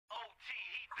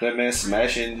That man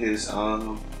smashing his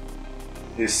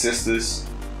sister's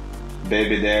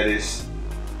baby daddy's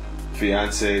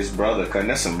fiance's brother. Cause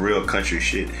that's some real country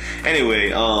shit.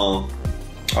 Anyway, oh,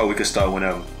 we can start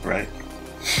whenever, right?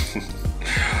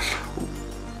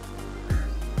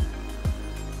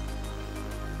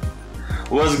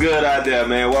 What's good out there,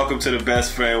 man? Welcome to the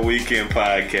Best Friend Weekend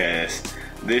Podcast.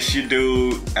 This your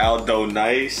dude, Aldo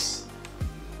Nice.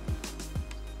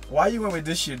 Why you went with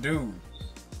this your dude?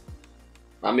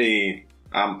 I mean,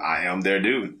 I am their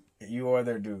dude. You are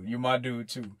their dude. You my dude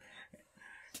too.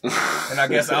 And I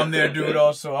guess I'm their dude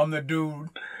also. I'm the dude,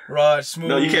 Rod Smooth.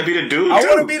 No, you can't be the dude. I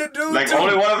want to be the dude like, too.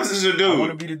 Only one of us is a dude. I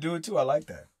want to be the dude too. I like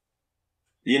that.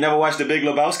 You never watched The Big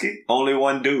Lebowski? Only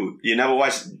one dude. You never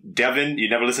watched Devin? You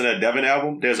never listened to the Devin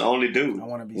album? There's only dude. I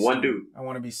want to be one Steve. dude. I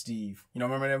want to be Steve. You know,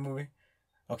 remember that movie?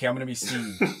 Okay, I'm gonna be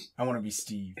Steve. I want to be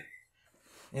Steve.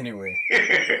 Anyway.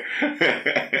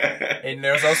 And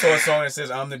there's also a song that says,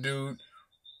 I'm the dude,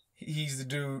 he's the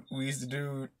dude, we's the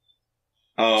dude.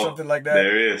 Oh, something like that.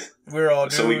 There is. We're all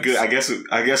dudes. So we could. I guess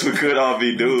we could all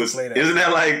be dudes. Isn't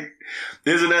that like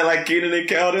Keenan and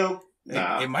Kel them?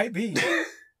 Nah. It might be.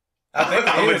 I think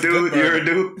I'm a dude. You're a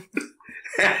dude.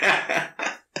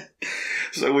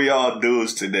 So we all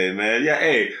dudes today, man. Yeah.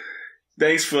 Hey,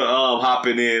 thanks for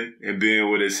hopping in and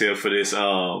being with us here for this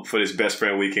Best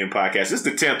Friend Weekend podcast. This is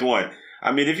the 10th one.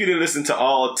 I mean, if you didn't listen to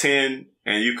all 10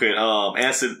 and you could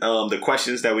answer the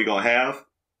questions that we're gonna have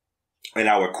in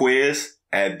our quiz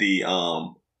at the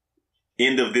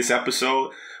end of this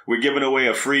episode, we're giving away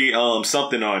a free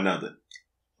something or another.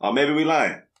 Or maybe we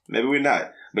lying. Maybe we're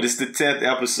not. But it's the 10th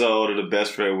episode of the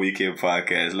Best Friend Weekend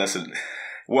podcast. Listen,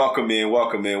 welcome in.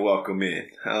 We're going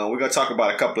to talk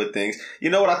about a couple of things.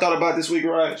 You know what I thought about this week,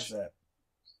 Raj?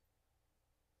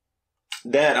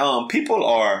 That people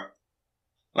are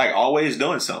like always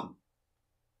doing something.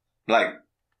 Like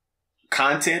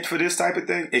content for this type of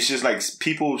thing. It's just like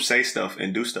people say stuff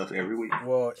and do stuff every week.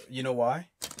 Well, you know why?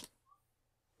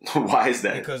 Why is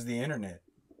that? Because the internet.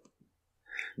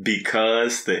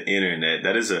 Because the internet.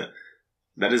 That is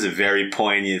a very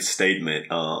poignant statement.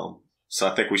 So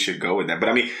I think we should go with that. But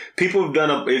I mean, people have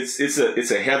done it's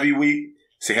a heavy week.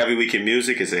 It's a heavy week in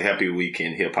music. It's a heavy week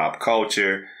in hip hop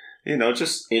culture. You know,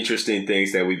 just interesting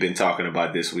things that we've been talking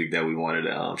about this week that we wanted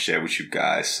to share with you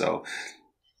guys. So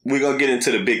we're going to get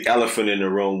into the big elephant in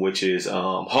the room, which is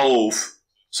Hove.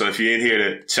 So if you're in here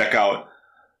to check out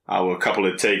our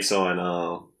couple of takes on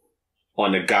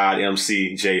the God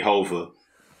MC J Hova,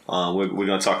 we're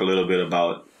going to talk a little bit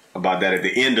about that at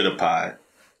the end of the pod.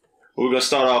 We're going to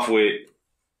start off with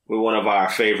one of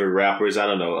our favorite rappers. I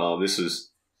don't know. This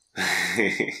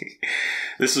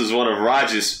was one of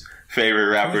Raj's favorite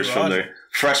rappers from the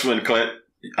freshman class.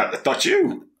 I thought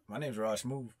you. My name's Raj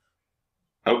Smooth.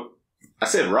 Oh, I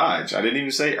said Raj. I didn't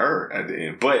even say at the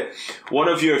end. But one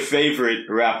of your favorite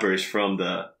rappers from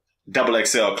the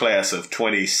XXL class of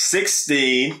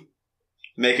 2016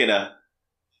 making a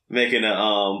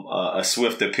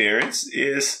swift appearance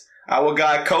is our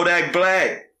guy Kodak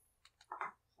Black.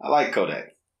 I like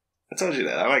Kodak. I told you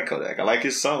that. I like Kodak. I like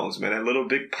his songs, man. That Little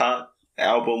Big Pop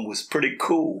album was pretty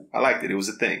cool. I liked it. It was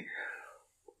a thing.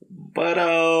 But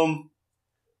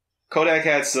Kodak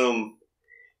had some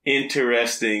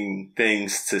interesting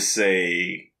things to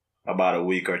say about a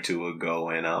week or two ago,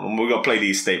 and we're gonna play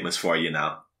these statements for you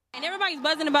now. And everybody's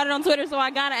buzzing about it on Twitter, so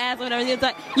I gotta ask whatever. It's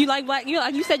like you like black.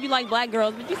 You said you like black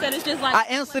girls, but you said it's just like I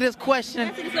answered this question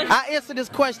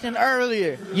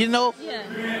earlier. You know, yeah.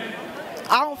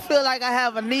 I don't feel like I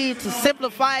have a need to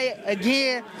simplify it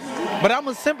again, but I'm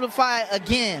gonna simplify it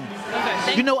again.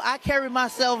 Okay, you know, I carry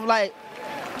myself like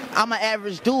I'm an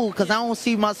average dude because I don't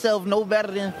see myself no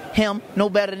better than him,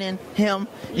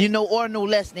 you know, or no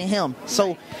less than him.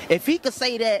 So if he could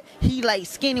say that he likes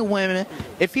skinny women,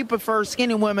 if he prefers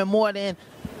skinny women more than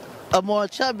a more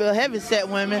chubby or heavyset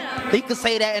women, he could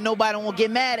say that and nobody won't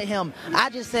get mad at him. I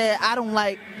just said I don't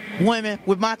like women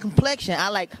with my complexion. I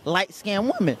like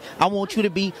light-skinned women. I want you to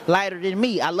be lighter than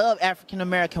me. I love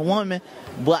African-American women,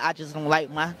 but I just don't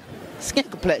like my skin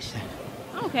complexion.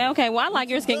 Okay. Well, I like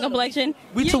your skin complexion.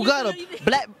 We too gutter.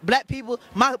 Black people,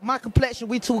 my complexion,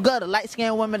 we too gutter.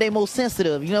 Light-skinned women, they most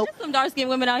sensitive, you know? There's some dark-skinned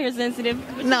women out here sensitive.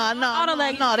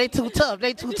 No, they too tough.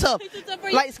 They too tough.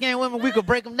 Light-skinned women, we could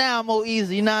break them down more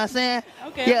easy, you know what I'm saying?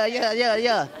 Okay.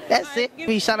 Yeah. That's it.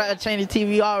 We shout out to Cheney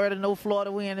TV, you already know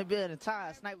Florida, we in the building.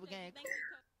 Ty, Sniper Gang.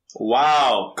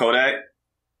 Wow, Kodak.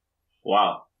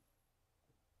 Wow.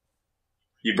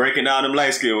 You breaking down them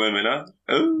light-skinned women, huh?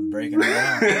 Ooh. Breaking them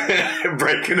down.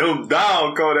 Breaking them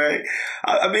down, Kodak.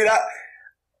 I mean,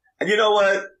 you know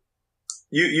what?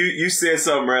 you said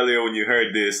something earlier when you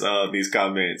heard these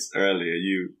comments earlier.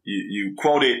 You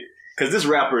quoted, because this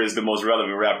rapper is the most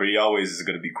relevant rapper. He always is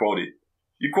going to be quoted.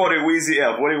 You quoted Weezy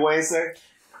F. What did Wayne say?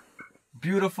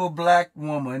 Beautiful black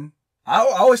woman. I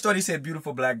always thought he said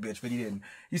beautiful black bitch, but he didn't.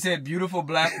 He said beautiful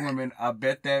black woman. I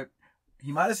bet that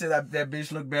he might have said that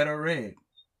bitch look better red.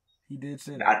 He did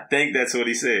say that. I think that's what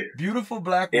he said. Beautiful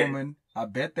black woman. I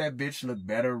bet that bitch look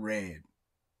better red.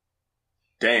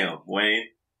 Damn, Wayne.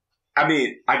 I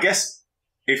mean, I guess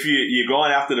if you're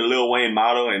going after the Lil Wayne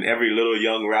model, and every little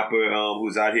young rapper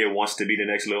who's out here wants to be the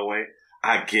next Lil Wayne,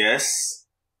 I guess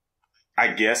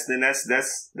then that's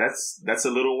a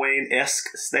Lil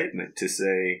Wayne-esque statement to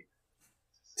say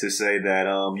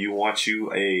that you want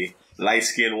you a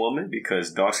light-skinned woman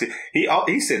because dark skin.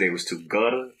 He said they was too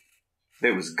gutter.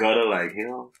 They was gutter like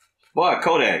him. Boy,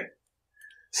 Kodak,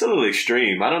 it's a little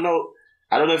extreme. I don't know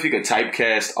if you could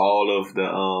typecast all of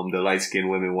the light-skinned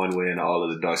women one way and all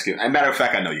of the dark-skinned. As a matter of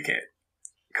fact, I know you can't,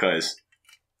 because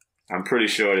I'm pretty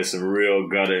sure there's some real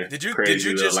gutter,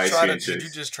 crazy little light-skinned chicks. Did you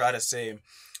just try to say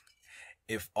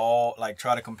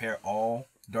try to compare all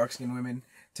dark-skinned women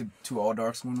to all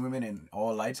dark-skinned women and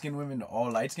all light-skinned women to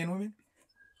all light-skinned women?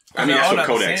 I mean, that's what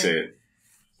Kodak said.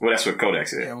 Well, that's what Kodak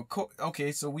said. Yeah, well,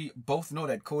 okay, so we both know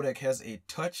that Kodak has a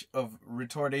touch of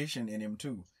retardation in him,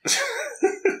 too.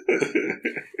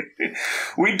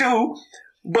 We do,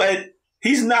 but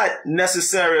he's not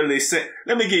necessarily saying...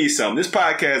 Let me give you something. This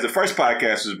podcast, the first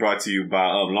podcast was brought to you by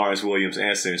Lawrence Williams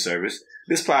Answering Service.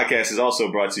 This podcast is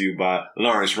also brought to you by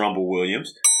Lawrence Rumble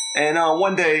Williams. And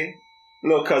one day,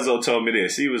 Lil Cuzzo told me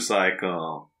this. He was like,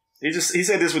 he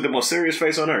said this with the most serious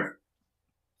face on earth.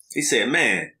 He said,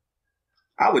 man,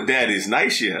 our daddy's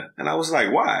nice here. And I was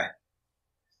like, why?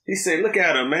 He said, look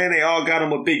at them, man. They all got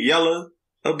them a big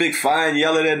fine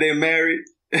yellow that they married.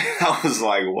 I was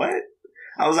like, what?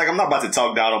 I was like, I'm not about to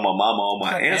talk down on my mama or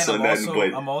my aunts or nothing,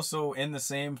 but I'm also in the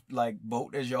same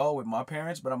boat as y'all with my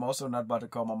parents, but I'm also not about to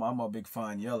call my mama a big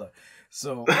fine yellow.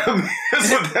 So,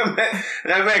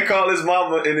 that man called his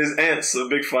mama and his aunts a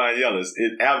big fine yellows.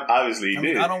 Obviously he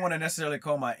did. I don't want to necessarily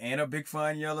call my aunt a big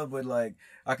fine yellow, but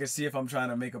I could see if I'm trying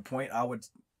to make a point, I would,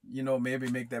 maybe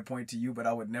make that point to you, but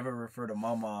I would never refer to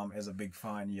my mom as a big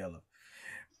fine yellow.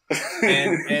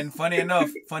 And funny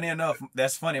enough,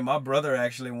 that's funny. My brother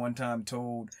actually one time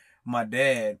told my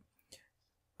dad,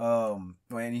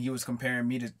 when he was comparing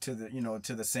me to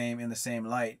the same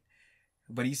light,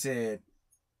 but he said,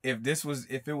 if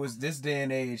it was this day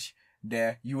and age,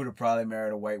 Dad, you would have probably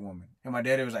married a white woman. And my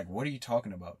daddy was like, what are you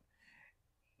talking about?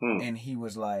 And he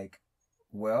was like,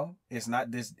 well, it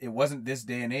wasn't this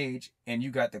day and age, and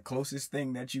you got the closest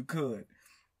thing that you could.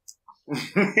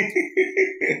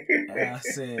 I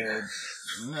said,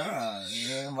 nah,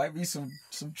 there might be some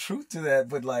truth to that,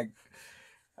 but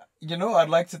I'd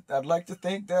like to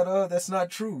think that that's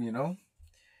not true,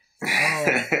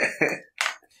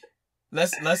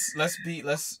 Let's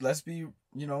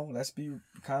be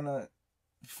kind of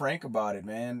frank about it,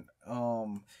 man.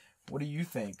 What do you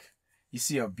think? You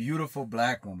see a beautiful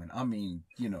black woman. I mean,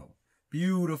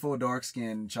 beautiful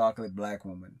dark-skinned chocolate black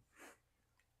woman.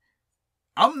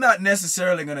 I'm not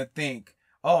necessarily going to think,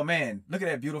 oh man, look at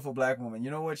that beautiful black woman.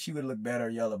 You know what? She would look better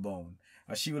yellow bone,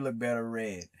 or she would look better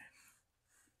red.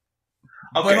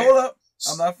 Okay. But hold up.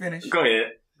 I'm not finished. Go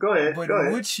ahead.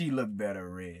 But would she look better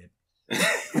red?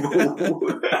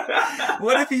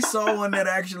 What if he saw one that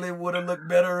actually would have looked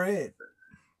better red?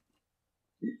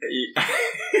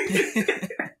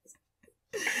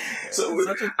 So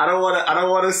I don't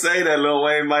want to say that Lil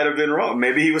Wayne might have been wrong.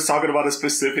 Maybe he was talking about a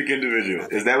specific individual.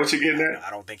 Is that what you're getting at? I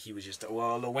don't think he was just...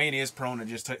 Well, Lil Wayne is prone to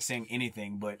just saying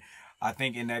anything, but I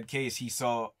think in that case, he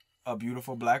saw a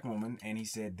beautiful black woman and he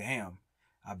said, damn,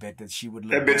 I bet that she would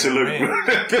look better red.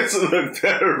 That bitch would look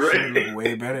better red. She would look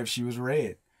way better if she was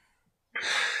red.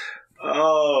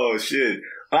 Oh, shit.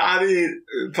 I mean,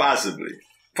 possibly.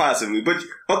 But,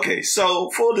 okay, so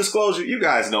full disclosure, you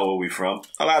guys know where we're from.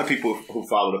 A lot of people who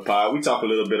follow the pod, we talk a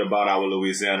little bit about our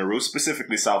Louisiana roots,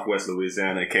 specifically Southwest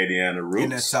Louisiana, Acadiana roots. In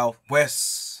the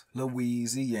Southwest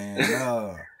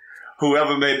Louisiana.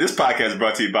 Whoever made this podcast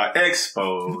brought to you by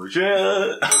Exposure.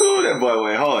 Ooh, that boy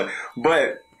went hard.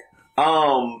 But,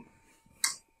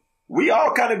 we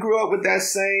all kind of grew up with that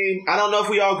same, I don't know if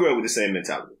we all grew up with the same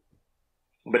mentality,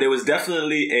 but there was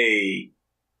definitely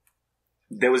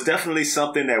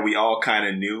something that we all kind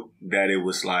of knew, that it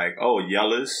was like, oh,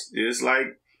 yellows is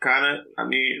like kind of,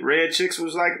 red chicks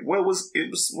was like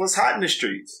what's hot in the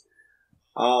streets.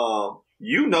 I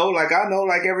know,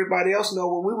 like everybody else know,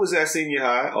 when we was at senior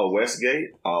high or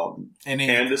Westgate,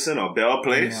 Anderson or Bell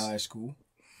Place, high school,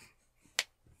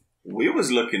 we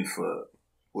was looking for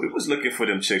We was looking for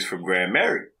them chicks from Grand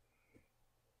Mary.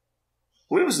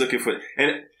 We was looking for,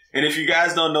 and if you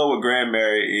guys don't know what Grand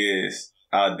Mary is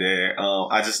out there,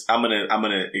 I'm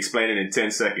gonna explain it in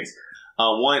 10 seconds.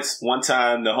 One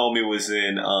time the homie was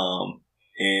in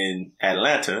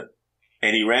Atlanta,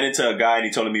 and he ran into a guy and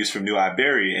he told him he was from New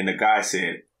Iberia, and the guy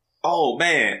said, "Oh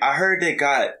man, I heard they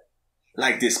got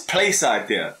like this place out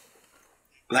there.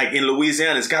 Like in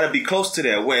Louisiana, it's got to be close to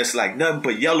there where it's like nothing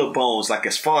but yellow bones, like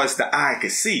as far as the eye can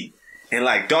see. And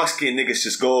like dark skinned niggas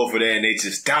just go over there and they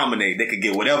just dominate. They can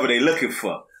get whatever they looking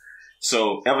for."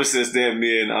 So ever since then,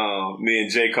 me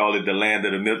and Jay call it the land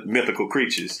of the mythical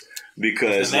creatures,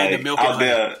 because like out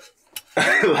there,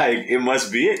 like it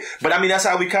must be it. But I mean, that's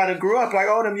how we kind of grew up. Like,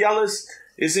 oh, them yellows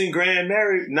is in Grand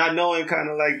Mary, not knowing kind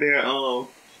of like their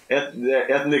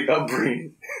ethnic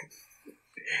upbringing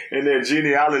and their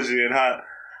genealogy and how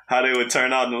they would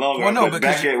turn out in the long run. But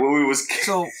back at when we was kids.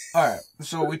 So, all right.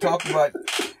 So we talked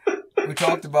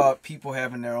about people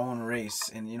having their own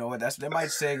race, and you know what? That might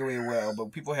segue well,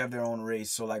 but people have their own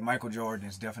race. So like Michael Jordan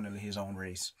is definitely his own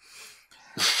race.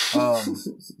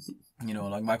 You know,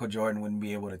 like Michael Jordan wouldn't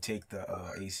be able to take the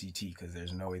ACT because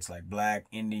it's like black,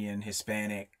 Indian,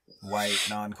 Hispanic, white,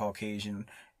 non-Caucasian,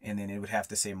 and then it would have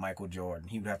to say Michael Jordan.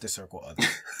 He would have to circle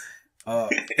others.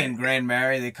 In Grand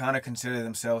Mary, they kind of consider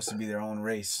themselves to be their own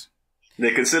race.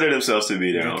 They consider themselves to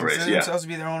be their own race. Consider themselves to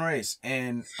be their own race,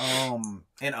 and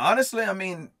honestly, I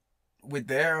mean, with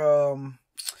their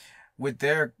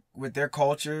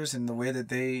cultures and the way that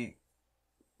they,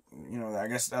 you know, I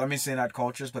guess let me say not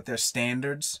cultures, but their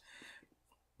standards,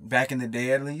 back in the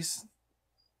day at least,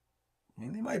 I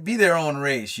mean, they might be their own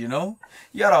race. You know,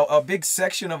 you got a big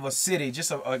section of a city,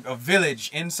 just a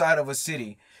village inside of a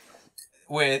city,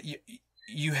 where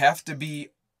you have to be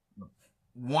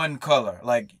one color.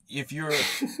 Like if you're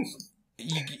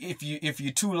if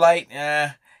you're too light,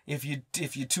 if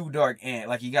you're too dark,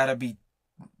 like you gotta be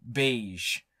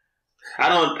beige. I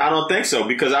don't think so,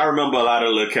 because I remember a lot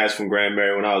of little cats from Grand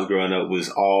Mary when I was growing up was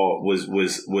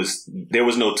there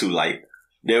was no too light.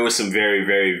 There was some very,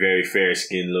 very, very fair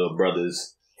skinned little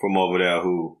brothers from over there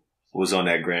who was on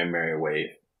that Grand Mary wave.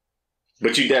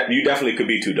 But you definitely could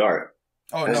be too dark.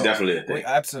 Oh, that's definitely a thing.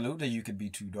 Well, absolutely, you could be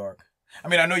too dark. I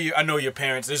mean, I know your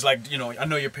parents. It's like, you know, I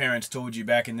know your parents told you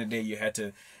back in the day you had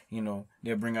to, you know,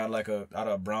 they'll bring out out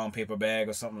of a brown paper bag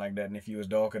or something like that, and if you was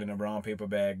darker than a brown paper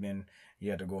bag, then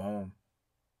you had to go home.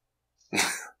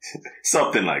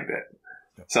 Something like that.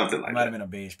 Something like that. It might have been a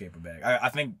beige paper bag. I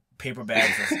think paper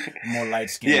bags was more light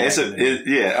skinned.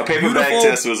 Yeah, a paper bag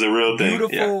test was a real thing.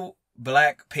 Beautiful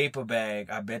black paper bag.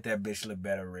 I bet that bitch looked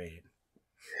better red.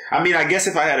 I mean, I guess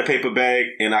if I had a paper bag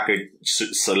and I could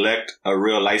select a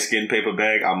real light-skinned paper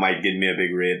bag, I might get me a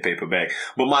big red paper bag.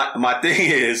 But my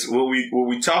thing is, what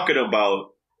we talking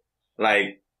about,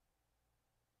 like,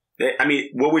 I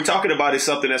mean, what we're talking about is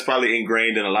something that's probably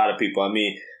ingrained in a lot of people. I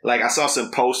mean, like, I saw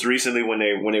some posts recently when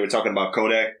they were talking about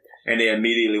Kodak, and they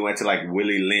immediately went to, like,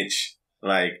 Willie Lynch,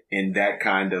 like, in that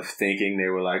kind of thinking. They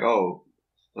were like, oh,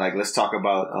 like, let's talk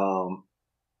about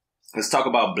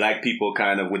black people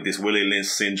kind of with this Willie Lynch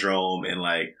syndrome, and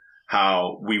like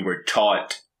how we were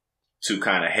taught to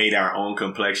kind of hate our own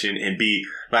complexion and be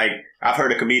like, I've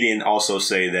heard a comedian also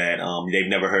say that they've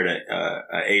never heard an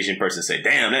Asian person say,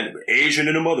 "Damn, that Asian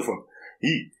in a motherfucker.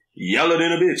 He yellow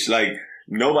than a bitch." Like,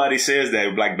 nobody says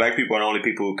that. Like, black people are the only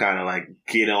people who kind of like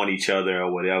get on each other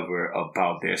or whatever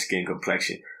about their skin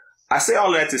complexion. I say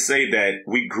all that to say that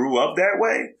we grew up that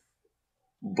way.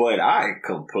 But I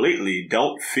completely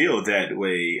don't feel that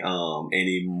way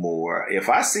anymore. If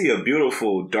I see a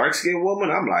beautiful dark-skinned woman,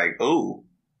 I'm like, oh.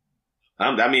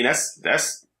 I mean,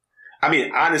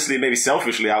 honestly, maybe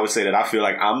selfishly, I would say that I feel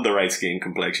like I'm the right skin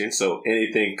complexion. So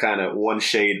anything kind of one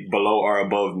shade below or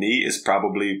above me is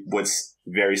probably what's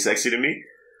very sexy to me.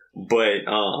 But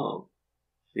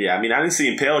yeah, I mean, I didn't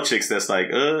see pale chicks that's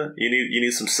like, you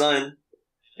need some sun.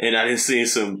 And I didn't see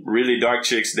some really dark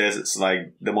chicks that's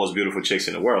like the most beautiful chicks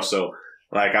in the world. So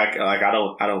like I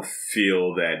don't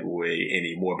feel that way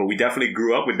anymore. But we definitely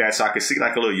grew up with that. So I could see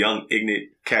like a little young, ignorant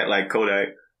cat like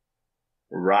Kodak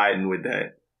riding with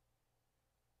that.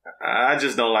 I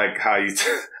just don't like how I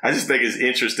just think it's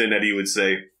interesting that he would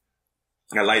say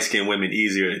that light-skinned women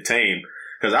easier to tame.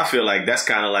 Because I feel like that's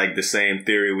kind of like the same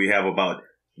theory we have about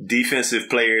defensive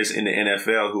players in the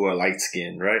NFL who are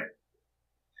light-skinned, right?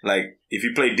 Like, if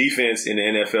you play defense in the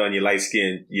NFL and you're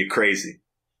light-skinned, you're crazy.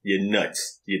 You're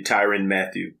nuts. You're Tyrann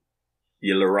Mathieu.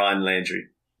 You're LaRon Landry.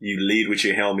 You lead with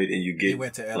your helmet and you get, he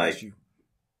went to LSU. Like,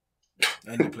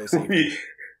 and you play safety.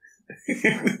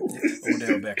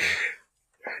 Odell Beckham.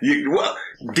 Well,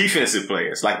 defensive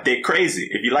players, like they're crazy.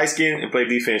 If you light skin and play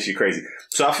defense, you're crazy.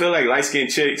 So I feel like light skinned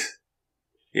chicks,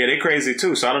 yeah, they're crazy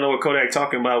too. So I don't know what Kodak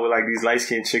talking about with like these light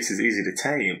skinned chicks is easy to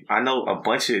tame. I know a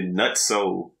bunch of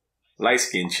nutso light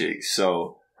skinned chicks.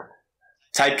 So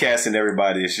typecasting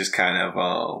everybody is just kind of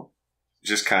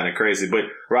crazy. But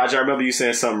Roger, I remember you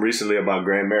saying something recently about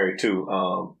Grand Mary too.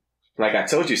 Like I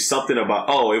told you something about,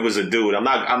 it was a dude. I'm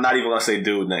not even gonna say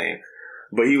dude name,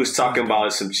 but he was talking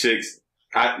about some chicks.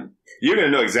 You're gonna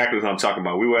know exactly what I'm talking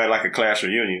about. We were at like a class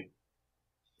reunion,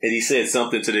 and he said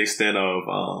something to the extent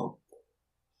of,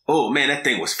 "Oh man, that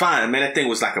thing was fine. Man, that thing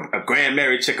was like a Grand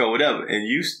Mary chick or whatever." And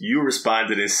you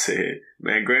responded and said,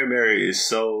 "Man, Grand Mary is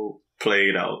so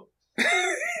played out,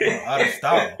 out of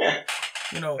style."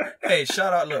 Hey,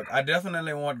 shout out. Look, I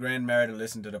definitely want Grand Mary to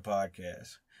listen to the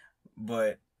podcast,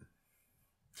 but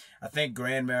I think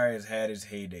Grand Mary has had his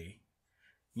heyday.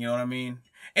 You know what I mean?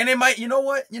 And it might, you know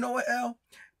what, Al?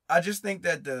 I just think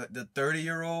that the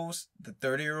 30-year-olds, the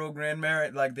 30-year-old Grand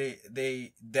Mary, like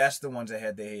that's the ones that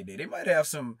had their heyday. They might have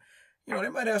some,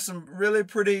 really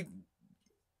pretty,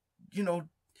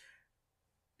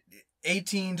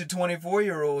 18 to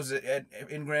 24-year-olds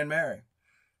in Grand Mary.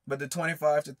 But the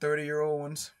 25 to 30-year-old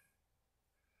ones,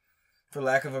 for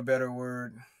lack of a better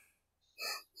word,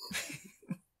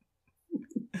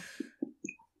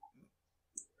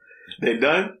 they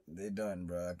done? They done,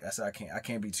 bro. I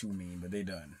can't be too mean, but they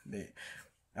done.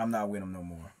 I'm not with them no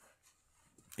more.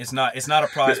 It's not a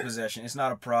prize possession. It's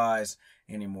not a prize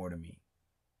anymore to me.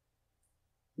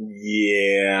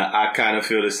 Yeah, I kind of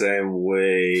feel the same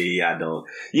way. I don't.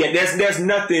 Yeah, there's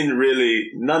nothing really,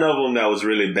 none of them that was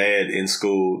really bad in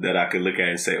school that I could look at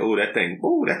and say,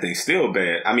 that thing's still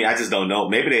bad. I mean, I just don't know.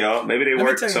 Maybe they are. Maybe they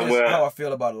work somewhere. How I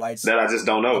feel about lights that I just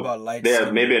don't know. About lights.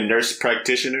 They're maybe a nurse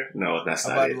practitioner. No, that's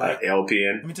not it.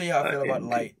 LPN. Let me tell you how I feel about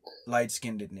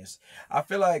light-skinnedness. I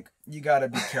feel like you gotta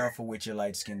be careful with your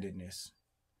light-skinnedness.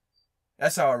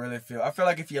 That's how I really feel. I feel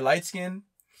like if you're light-skinned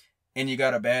and you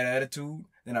got a bad attitude,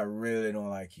 then I really don't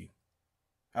like you.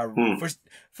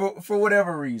 For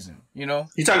whatever reason, You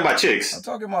talking about chicks? I'm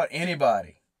talking about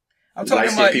anybody. I'm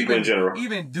talking about people in general.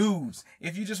 Even dudes.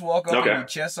 If you just walk up and your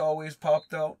chest always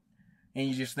popped out, and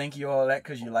you just think you're all that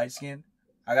because you're light skinned,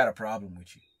 I got a problem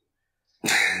with you.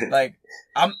 Like,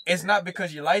 it's not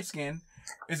because you're light skinned.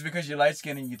 It's because you're light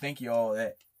skinned and you think you're all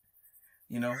that.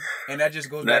 And that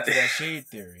just goes back to that shade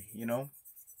theory.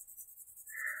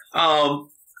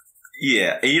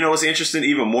 Yeah, and what's interesting,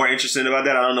 even more interesting about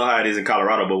that, I don't know how it is in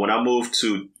Colorado, but when I moved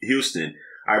to Houston,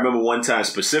 I remember one time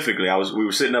specifically, we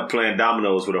were sitting up playing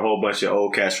dominoes with a whole bunch of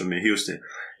old cats from in Houston,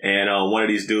 and one of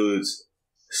these dudes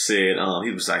said,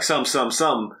 he was like,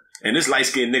 something, and this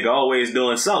light-skinned nigga always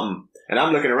doing something, and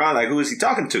I'm looking around like, who is he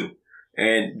talking to?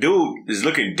 And dude is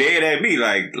looking dead at me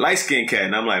like, light-skinned cat,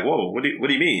 and I'm like, whoa, what do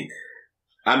you mean?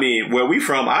 I mean, where we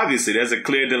from, obviously, there's a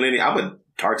clear delineation. I'm a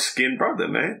dark-skinned brother,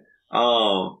 man.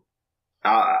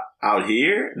 Out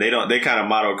here, they kind of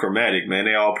monochromatic, man.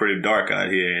 They all pretty dark out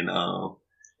here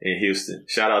in Houston.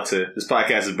 Shout out to this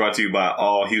podcast is brought to you by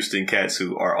all Houston cats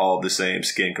who are all the same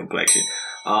skin complexion.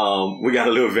 We got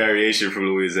a little variation from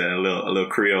Louisiana, a little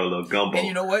Creole, a little gumbo. And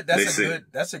you know what?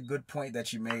 That's a good point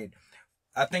that you made.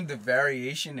 I think the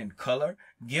variation in color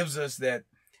gives us that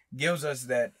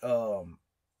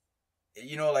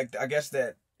like I guess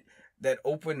that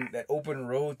open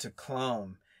road to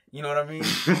clown. You know what I mean?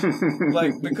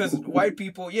 Like, because white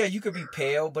people, yeah, you could be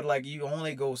pale, but like you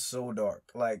only go so dark.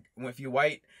 Like if you're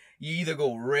white, you either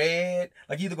go red,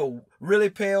 like you either go really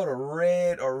pale to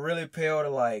red or really pale to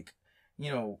like, I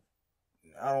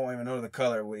don't even know the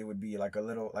color. It would be like a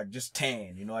little, like just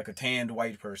tan, like a tanned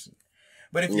white person.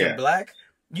 But if you're black,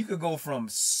 you could go from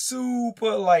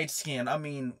super light skin, I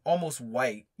mean, almost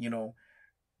white,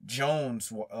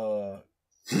 Jones white,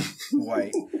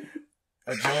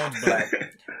 a Jones black.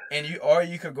 And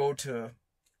you could go to,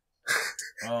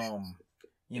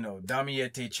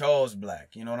 Damiette Charles Black.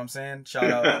 You know what I'm saying? Shout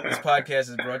out. This podcast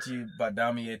is brought to you by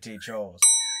Damiette Charles.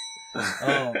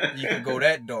 You could go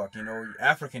that dark,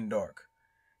 African dark.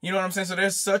 You know what I'm saying? So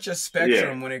there's such a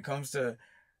spectrum when it comes to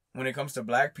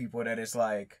black people that it's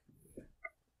like.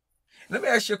 Let me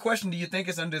ask you a question. Do you think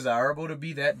it's undesirable to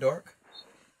be that dark?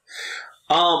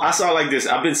 I saw like this.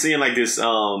 I've been seeing like this.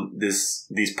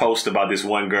 These posts about this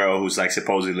one girl who's like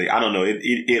supposedly. I don't know.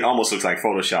 It almost looks like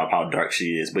Photoshop how dark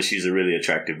she is, but she's a really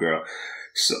attractive girl.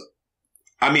 So,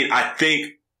 I mean, I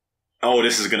think. Oh,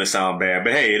 this is gonna sound bad,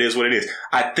 but hey, it is what it is.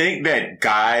 I think that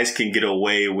guys can get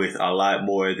away with a lot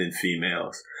more than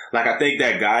females. Like, I think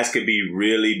that guys could be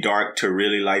really dark to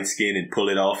really light skin and pull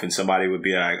it off, and somebody would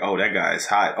be like, "Oh, that guy's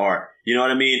hot," or you know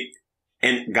what I mean.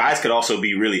 And guys could also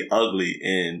be really ugly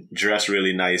and dress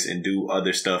really nice and do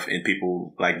other stuff, and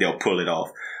people like they'll pull it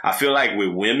off. I feel like with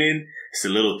women, it's a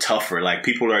little tougher. Like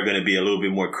people are going to be a little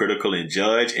bit more critical and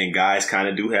judge, and guys kind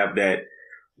of do have that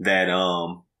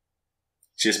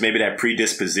just maybe that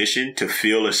predisposition to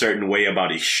feel a certain way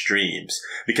about extremes.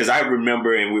 Because I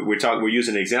remember, and we're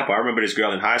using an example. I remember this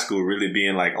girl in high school really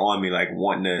being like on me, like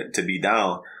wanting to be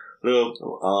down.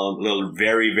 Little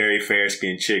very, very fair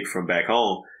skinned chick from back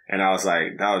home. And I was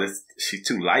like, no, she's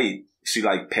too light. She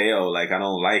like pale. Like, I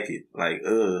don't like it. Like,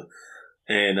 ugh.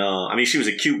 And, I mean, she was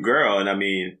a cute girl. And I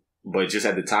mean, but just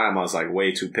at the time I was like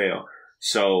way too pale.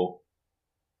 So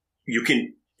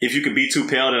if you could be too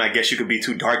pale, then I guess you could be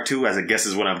too dark too, as I guess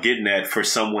is what I'm getting at for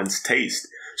someone's taste.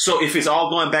 So if it's all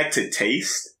going back to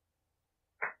taste,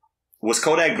 was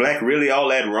Kodak Black really all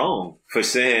that wrong for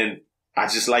saying, I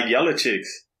just like yellow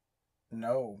chicks?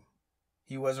 No,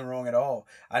 he wasn't wrong at all.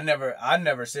 I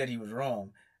never said he was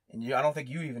wrong. And I don't think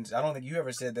you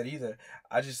ever said that either.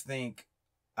 I just think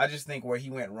where he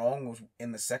went wrong was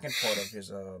in the second part of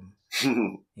his,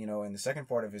 in the second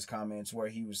part of his comments where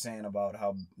he was saying about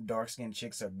how dark-skinned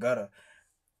chicks are gutter.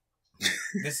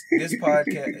 This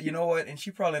podcast, you know what? And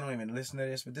she probably don't even listen to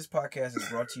this, but this podcast is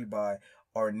brought to you by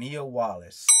Arnea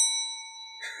Wallace.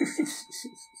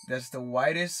 That's the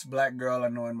whitest black girl I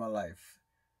know in my life.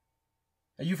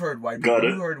 You've heard white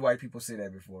people say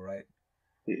that before, right?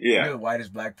 Yeah. You're the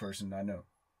whitest black person I know.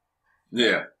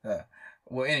 Yeah.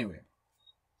 Well, anyway.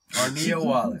 Arnea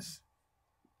Wallace.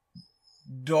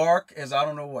 Dark as I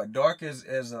don't know what. Dark as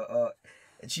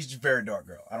she's a very dark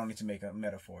girl. I don't need to make a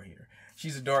metaphor here.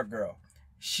 She's a dark girl.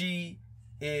 She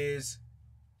is,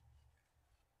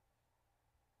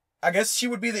 I guess she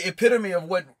would be the epitome of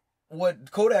what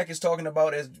Kodak is talking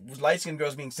about as light-skinned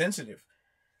girls being sensitive.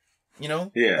 You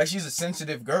know? Yeah. Like, she's a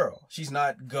sensitive girl. She's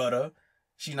not gutter.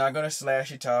 She's not going to slash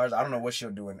your tires. I don't know what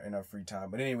she'll do in her free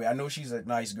time. But anyway, I know she's a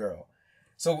nice girl.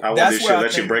 So I that's wonder if she'll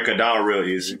let you break her down real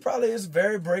easy. She probably is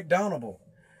very breakdownable.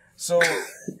 So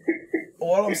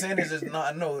all I'm saying is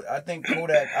not. No, I think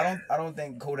Kodak. I don't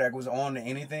think Kodak was on to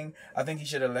anything. I think he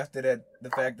should have left it at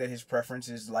the fact that his preference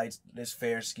is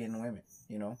fair skinned women.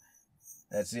 You know,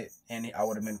 that's it. And I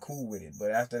would have been cool with it.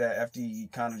 But after that, after he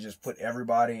kind of just put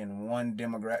everybody in one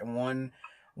demographic,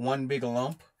 one big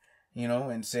lump, you know,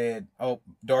 and said, "Oh,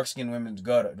 dark skinned women's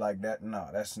gutter," like that. No,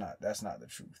 that's not the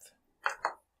truth.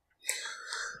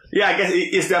 Yeah, I guess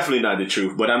it's definitely not the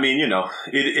truth, but I mean, you know,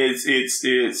 it's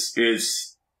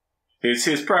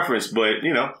his preference, but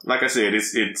you know, like I said,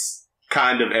 it's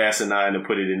kind of asinine to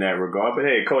put it in that regard. But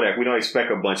hey, Kodak, we don't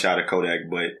expect a bunch out of Kodak,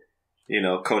 but you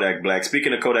know, Kodak Black.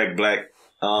 Speaking of Kodak Black,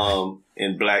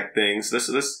 and black things,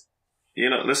 let's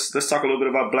talk a little bit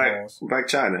about Blac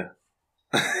Chyna,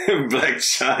 Blac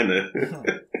Chyna.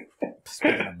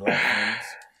 Speaking of black things.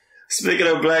 Speaking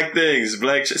of black things,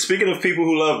 speaking of people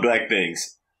who love black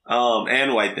things.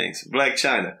 And white things. Blac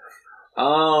Chyna.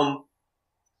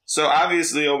 So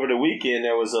obviously over the weekend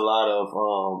there was a lot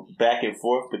of back and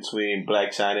forth between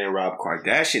Blac Chyna and Rob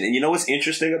Kardashian. And you know what's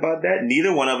interesting about that?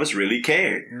 Neither one of us really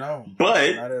cared. No.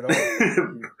 But not at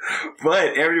all.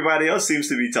 but everybody else seems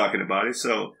to be talking about it.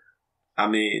 So I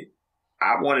mean,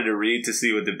 I wanted to read to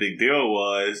see what the big deal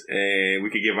was, and we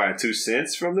could give our 2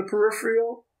 cents from the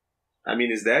peripheral. I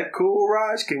mean, is that cool,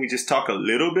 Raj? Can we just talk a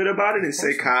little bit about it and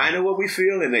say kind of what we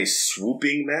feel in a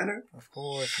swooping manner? Of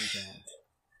course we can.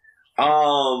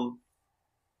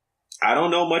 I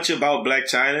don't know much about Blac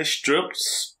Chyna.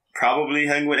 Strips probably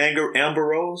hang with Amber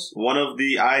Rose, one of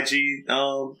the IG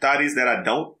thotties that I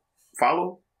don't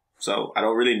follow. So I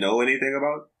don't really know anything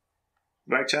about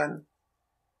Blac Chyna.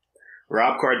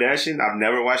 Rob Kardashian, I've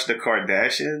never watched the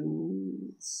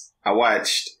Kardashians. I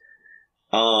watched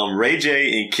Ray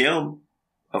J and Kim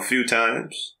a few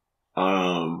times.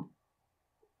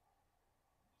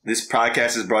 This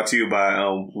podcast is brought to you by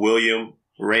William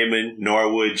Raymond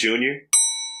Norwood Jr.,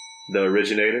 the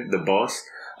originator, the boss.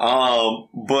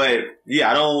 But yeah,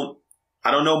 I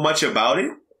don't know much about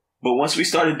it. But once we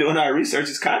started doing our research,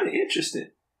 it's kind of interesting,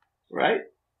 right?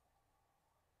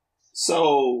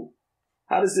 So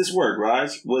how does this work,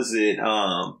 Raj? Was it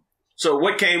so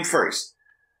what came first?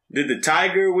 Did the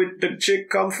tiger with the chick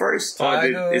come first?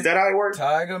 Is that how it worked?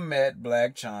 Tiger met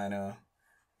Blac Chyna.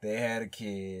 They had a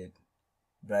kid.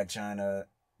 Blac Chyna,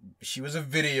 she was a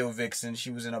video vixen. She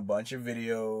was in a bunch of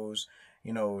videos.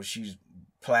 You know, she's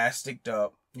plasticed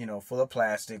up, you know, full of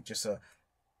plastic. Just an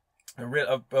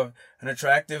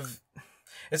attractive.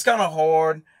 It's kind of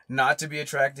hard not to be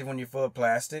attractive when you're full of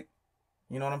plastic.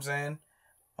 You know what I'm saying?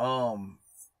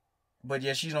 But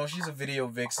yeah, she's a video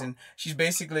vixen. She's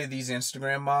basically these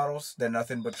Instagram models. They're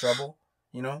nothing but trouble,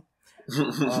 you know?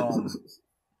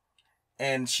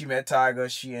 And she met Tiger.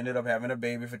 She ended up having a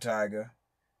baby for Tiger.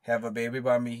 Have a baby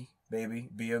by me, baby.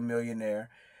 Be a millionaire.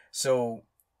 So,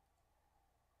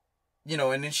 you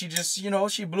know, and then she just, you know,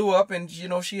 she blew up and, you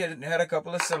know, she had a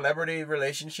couple of celebrity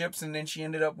relationships and then she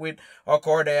ended up with a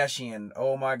Kardashian.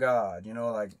 Oh my God. You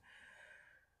know, like,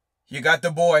 you got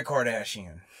the boy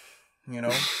Kardashian, you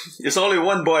know? It's only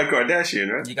one boy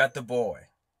Kardashian, right? You got the boy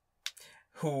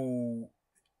who,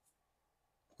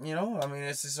 you know, I mean,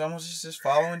 it's almost just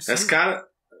following suit.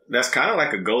 That's kind of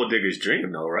like a gold digger's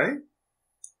dream, though, right?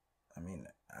 I mean,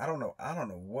 I don't know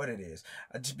what it is.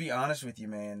 To be honest with you,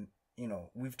 man, you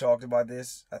know, we've talked about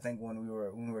this. I think when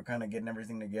we were kind of getting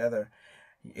everything together,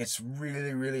 it's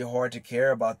really, really hard to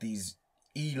care about these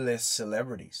E-list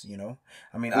celebrities. You know,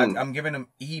 I mean, I'm giving them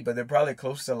E, but they're probably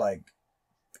close to like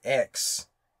X,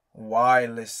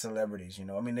 Y-list celebrities. You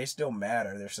know, I mean, they still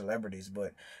matter. They're celebrities,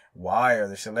 but why are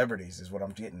they celebrities? Is what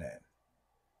I'm getting at.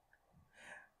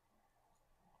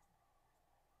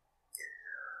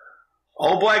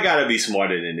 Oh boy, gotta be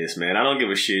smarter than this, man. I don't give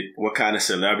a shit what kind of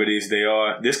celebrities they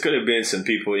are. This could have been some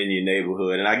people in your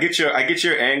neighborhood, and I get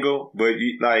your angle, but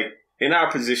like in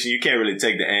our position, you can't really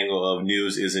take the angle of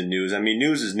news isn't news. I mean,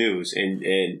 news is news,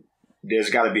 and there's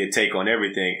got to be a take on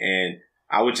everything. And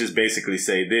I would just basically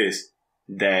say this: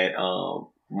 that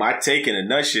my take in a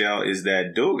nutshell is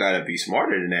that dude gotta be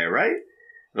smarter than that, right?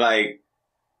 Like,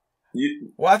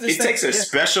 it takes a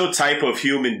special type of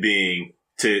human being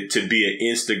to be an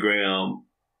Instagram,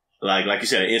 like you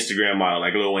said, an Instagram model,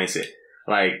 like Lil Wayne said,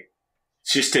 like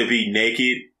just to be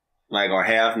naked, like or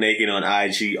half naked on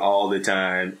IG all the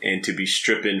time and to be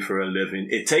stripping for a living.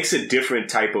 It takes a different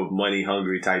type of money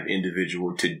hungry type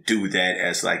individual to do that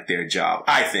as like their job.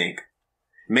 I think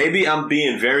maybe I'm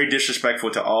being very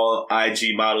disrespectful to all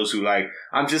IG models who like,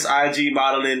 I'm just IG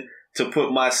modeling to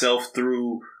put myself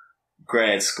through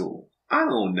grad school. I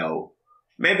don't know.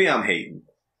 Maybe I'm hating.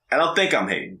 I don't think I'm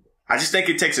hating. I just think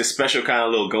it takes a special kind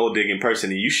of little gold digging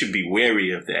person, and you should be wary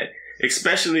of that.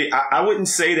 Especially, I wouldn't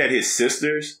say that his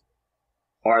sisters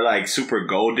are like super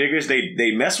gold diggers.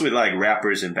 They mess with like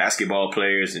rappers and basketball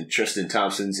players and Tristan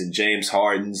Thompsons and James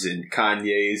Hardens and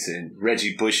Kanye's and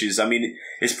Reggie Bush's. I mean,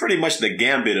 it's pretty much the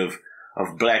gambit of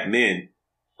black men,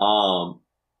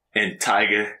 and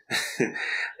Tiger,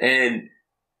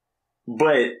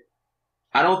 but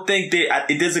I don't think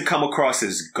it doesn't come across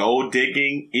as gold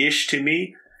digging ish to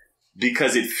me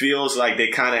because it feels like they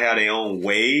kind of have their own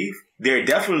wave. I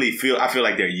feel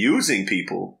like they're using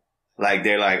people. Like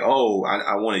they're like, oh,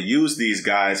 I want to use these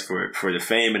guys for the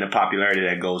fame and the popularity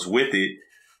that goes with it.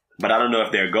 But I don't know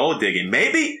if they're gold digging.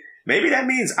 Maybe that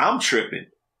means I'm tripping.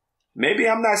 Maybe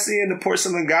I'm not seeing the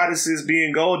porcelain goddesses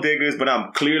being gold diggers, but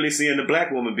I'm clearly seeing the black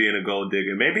woman being a gold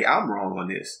digger. Maybe I'm wrong on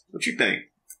this. What you think?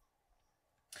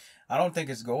 I don't think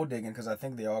it's gold digging because I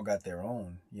think they all got their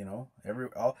own, you know.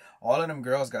 All of them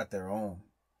girls got their own.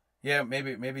 Yeah,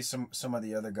 maybe some of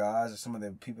the other guys or some of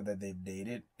the people that they've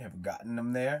dated have gotten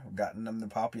them there, gotten them the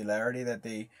popularity that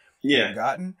they've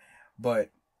gotten, but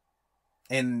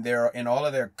in all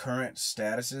of their current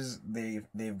statuses,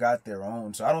 they've got their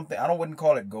own. So I wouldn't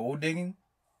call it gold digging.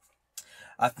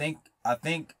 I think.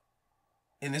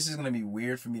 And this is going to be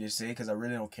weird for me to say because I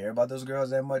really don't care about those girls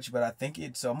that much, but I think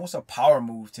it's almost a power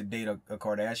move to date a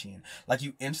Kardashian. Like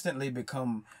you instantly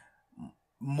become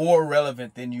more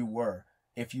relevant than you were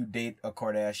if you date a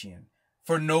Kardashian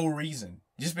for no reason.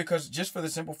 Just for the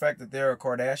simple fact that they're a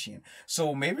Kardashian.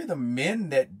 So maybe the men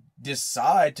that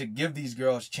decide to give these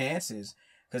girls chances,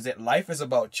 because that life is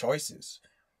about choices.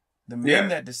 The men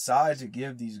that decide to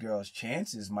give these girls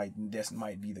chances might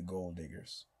be the gold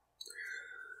diggers.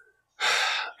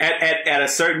 At a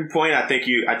certain point, I think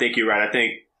you're right.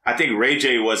 I think Ray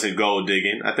J wasn't gold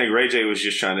digging. I think Ray J was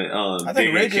just trying to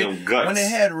dig in Kim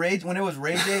guts. When it was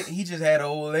Ray J, he just had an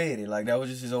old lady. Like that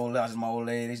was just his old. That was my old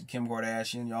lady, Kim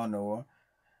Kardashian. Y'all know her,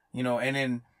 you know. And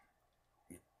then,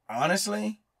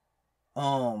 honestly,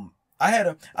 I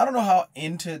don't know how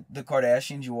into the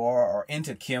Kardashians you are or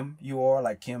into Kim you are.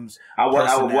 Like Kim's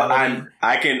personality.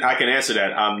 I can answer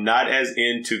that. I'm not as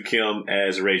into Kim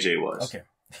as Ray J was. Okay.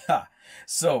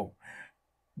 So,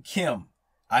 Kim,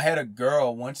 I had a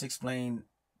girl once explain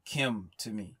Kim to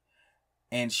me,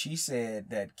 and she said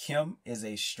that Kim is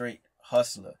a straight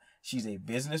hustler. She's a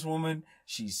businesswoman.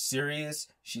 She's serious.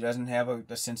 She doesn't have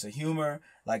a sense of humor.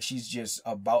 Like, she's just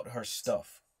about her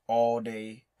stuff all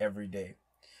day, every day.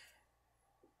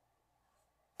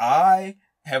 I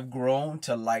have grown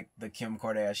to like the Kim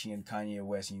Kardashian Kanye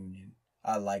West union.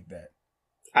 I like that.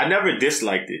 I never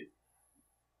disliked it.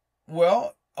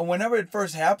 Well, whenever it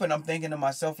first happened, I'm thinking to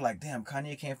myself, like, damn,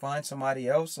 Kanye can't find somebody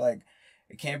else. Like,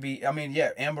 it can't be. I mean,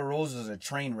 yeah, Amber Rose is a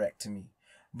train wreck to me.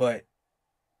 But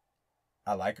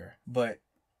I like her, but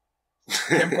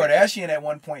Kim Kardashian at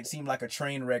one point seemed like a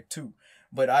train wreck too.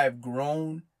 But I have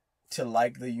grown to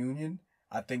like the union.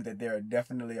 I think that they're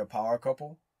definitely a power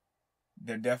couple.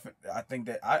 I think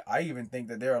that I even think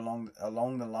that they're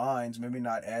along the lines, maybe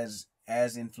not as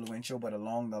influential, but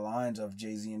along the lines of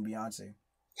Jay-Z and Beyonce.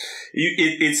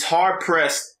 It's hard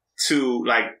pressed to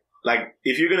like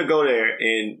if you're gonna go there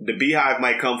and the Beehive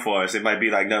might come for us, it might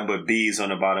be like nothing but bees on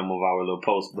the bottom of our little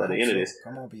post by the end of this.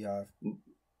 Come on, Beehive.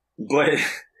 But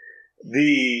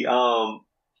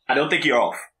I don't think you're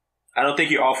off. I don't think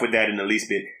you're off with that in the least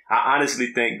bit. I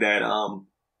honestly think that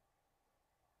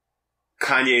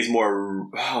Kanye's more.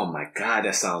 Oh my God,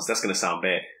 that's gonna sound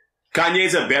bad.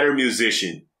 Kanye's a better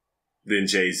musician than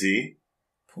Jay-Z.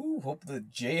 Hope the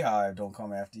J-Hive don't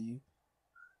come after you.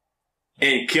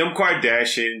 And Kim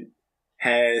Kardashian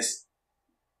has.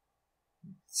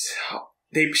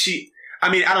 I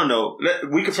mean, I don't know.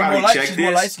 We could probably check this. She's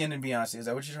more light skinned than Beyonce. Is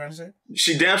that what you're trying to say?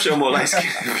 She damn sure more light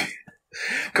skinned.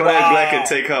 Kodak Black can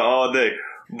take her all day,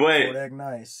 but Kodak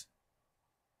nice.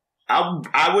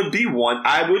 I would be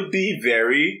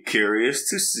very curious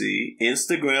to see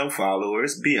Instagram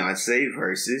followers Beyonce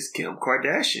versus Kim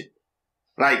Kardashian.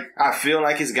 Like, I feel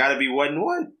like it's got to be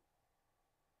 1-1.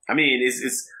 I mean,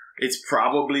 it's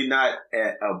probably not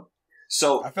at a.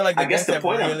 So I feel like they both have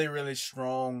really, really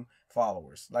strong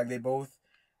followers. Like they both,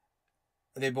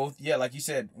 yeah, like you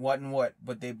said, what,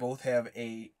 but they both have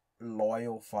a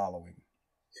loyal following.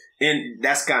 And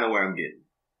that's kind of where I'm getting.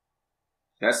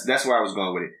 That's where I was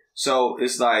going with it. So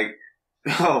it's like,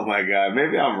 oh my God,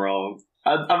 maybe I'm wrong.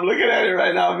 I'm looking at it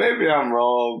right now. Maybe I'm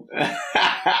wrong.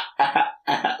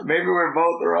 Maybe we're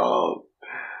both wrong.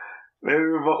 Maybe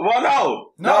we're both.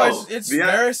 Well, no. It's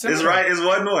very similar. It's right. It's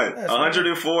 1-1.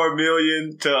 104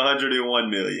 million to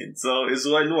 101 million. So it's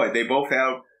 1-1. They both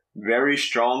have very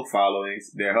strong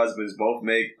followings. Their husbands both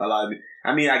make a lot of.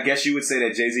 I mean, I guess you would say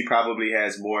that Jay-Z probably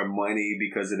has more money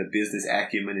because of the business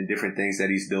acumen and different things that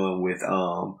he's doing with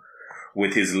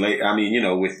his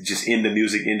with just in the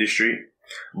music industry.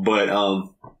 But,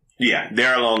 yeah,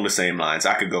 they're along the same lines.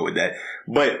 I could go with that.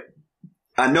 But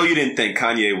I know you didn't think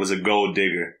Kanye was a gold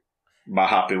digger by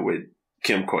hopping with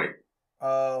Kim K.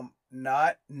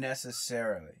 Not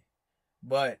necessarily,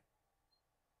 but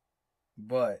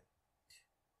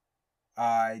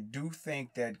I do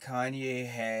think that Kanye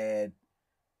had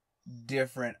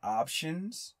different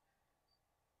options,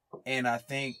 and I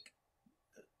think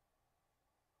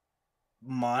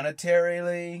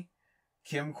monetarily,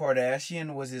 Kim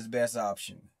Kardashian was his best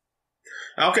option.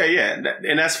 Okay, yeah,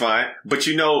 and that's fine. But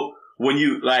when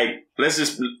you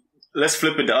let's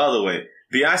flip it the other way.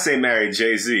 Beyonce married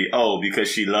Jay-Z, because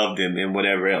she loved him and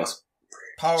whatever else.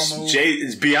 Power move.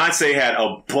 Beyonce had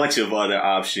a bunch of other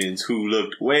options who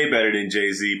looked way better than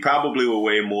Jay-Z, probably were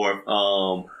way more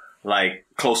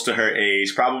close to her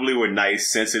age, probably were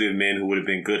nice, sensitive men who would have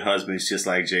been good husbands just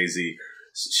like Jay-Z.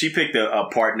 She picked a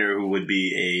partner who would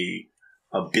be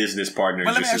a business partner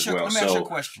just as well. Let me ask you a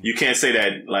question. You can't say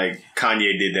that like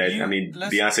Kanye did that.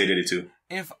 Beyonce did it too.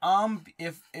 If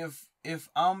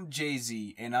I'm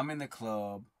Jay-Z and I'm in the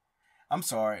club, I'm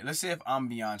sorry. Let's say if I'm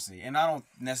Beyonce and I don't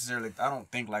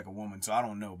think like a woman, so I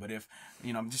don't know. But if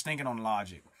I'm just thinking on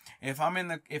logic. If I'm in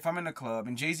the club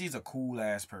and Jay-Z's a cool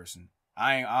ass person,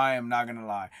 I am not gonna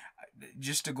lie.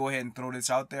 Just to go ahead and throw this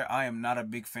out there, I am not a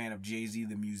big fan of Jay-Z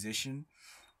the musician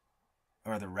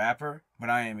or the rapper, but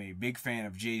I am a big fan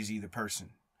of Jay-Z the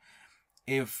person.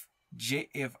 If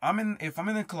I'm in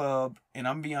the club and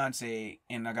I'm Beyonce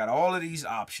and I got all of these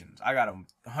options, I got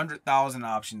 100,000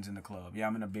 options in the club. Yeah,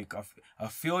 I'm in a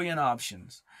billion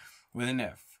options with an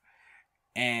F,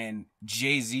 and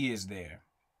Jay-Z is there,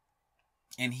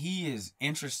 and he is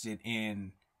interested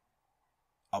in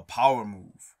a power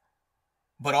move,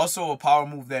 but also a power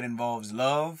move that involves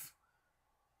love.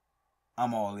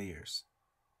 I'm all ears.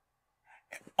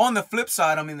 On the flip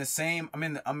side, I'm feeling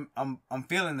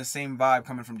the same vibe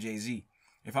coming from Jay-Z.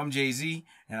 If I'm Jay-Z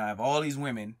and I have all these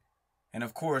women, and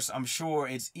of course I'm sure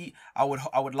I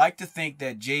would like to think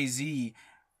that Jay-Z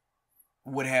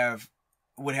would have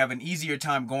an easier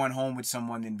time going home with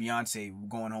someone than Beyonce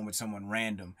going home with someone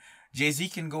random. Jay-Z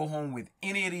can go home with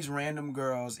any of these random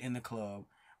girls in the club,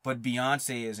 but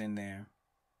Beyonce is in there,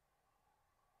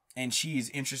 and she is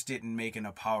interested in making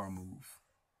a power move.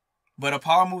 But a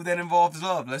power move that involves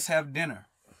love. Let's have dinner.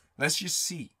 Let's just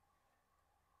see.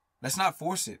 Let's not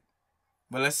force it,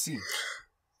 but let's see.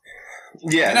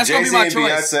 Yeah, Jay-Z and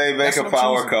Beyonce make a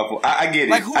power couple. I get it.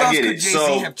 Like, who else could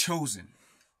Jay-Z have chosen?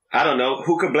 I don't know.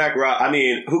 Who could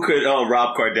who could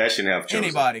Rob Kardashian have chosen?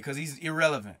 Anybody, because he's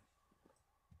irrelevant.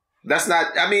 That's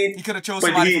not, he could have chosen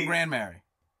somebody from Grand Mary.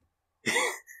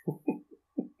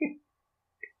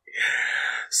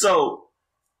 So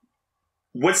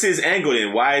what's his angle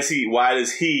then? Why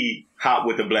does he hop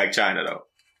with the Blac Chyna though?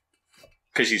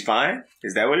 Cause she's fine?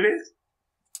 Is that what it is?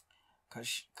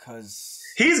 Cause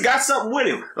he's got something with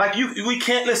him. Like we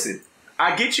can't listen.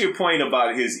 I get your point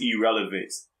about his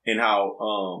irrelevance and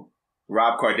how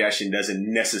Rob Kardashian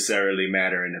doesn't necessarily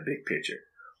matter in the big picture.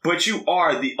 But you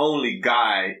are the only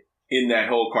guy in that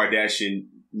whole Kardashian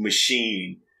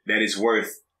machine that is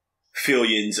worth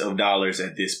 $billions of dollars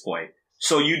at this point.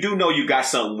 So you do know you got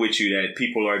something with you that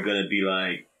people are going to be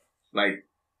like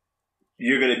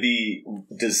you're going to be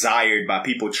desired by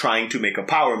people trying to make a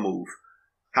power move.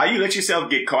 How you let yourself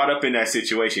get caught up in that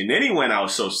situation? Then he went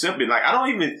out so simply. Like,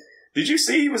 did you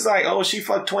see he was like, oh, she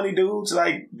fucked 20 dudes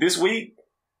like this week?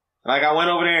 Like, I went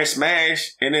over there and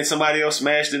smashed, and then somebody else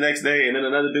smashed the next day, and then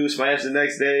another dude smashed the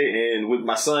next day, and with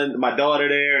my daughter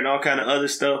there, and all kind of other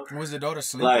stuff. Was the daughter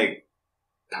sleeping? Like,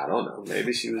 I don't know.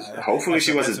 Maybe she was. Hopefully,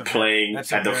 she wasn't playing at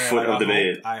the foot of the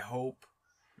bed. I hope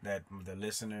that the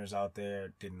listeners out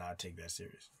there did not take that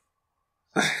serious.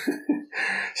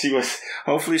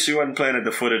 Hopefully, she wasn't playing at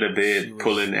the foot of the bed,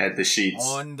 pulling at the sheets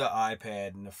on the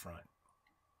iPad in the front.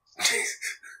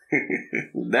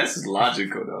 That's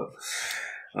logical, though.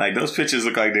 Like, those pictures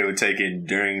look like they were taken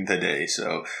during the day,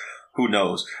 so who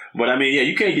knows? But I mean, yeah,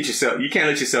 you can't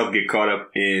let yourself get caught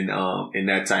up in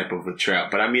that type of a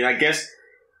trap. But I mean, I guess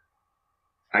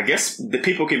the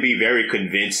people can be very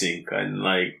convincing and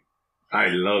like, I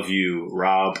love you,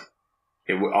 Rob.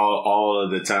 It would all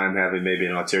of the time having maybe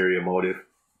an ulterior motive.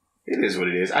 It is what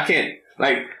it is. I can't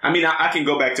I can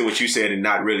go back to what you said and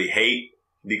not really hate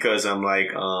because I'm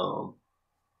like,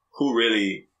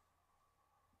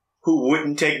 who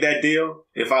wouldn't take that deal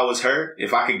if I was her?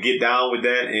 If I could get down with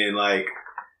that and like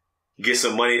get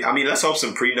some money. I mean, let's hope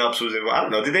some prenups was involved. I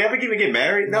don't know. Did they ever even get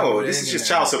married? No, this is just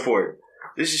child support.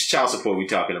 This is child support we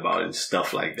talking about and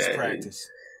stuff like that. It's practice.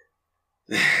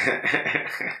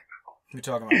 We're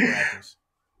talking about practice.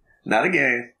 Not a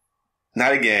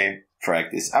game.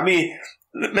 Practice. I mean,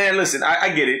 man, listen, I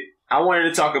get it. I wanted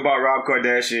to talk about Rob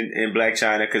Kardashian and Blac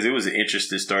Chyna because it was an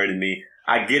interesting story to me.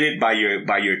 I get it by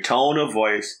your tone of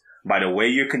voice, by the way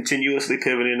you're continuously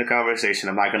pivoting the conversation.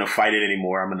 I'm not going to fight it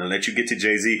anymore. I'm going to let you get to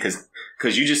Jay-Z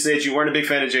because you just said you weren't a big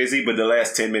fan of Jay-Z, but the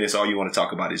last 10 minutes, all you want to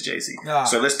talk about is Jay-Z. Nah.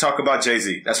 So let's talk about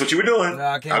Jay-Z. That's what you were doing.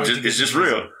 Nah, it's just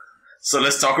real. So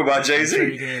let's talk about Jay-Z. I'm sure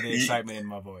you can hear the excitement in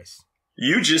my voice.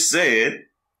 You just said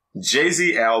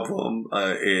Jay-Z album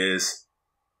is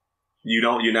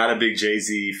you're not a big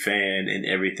Jay-Z fan and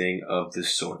everything of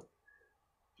this sort.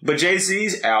 But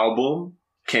Jay-Z's album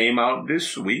came out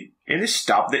this week and it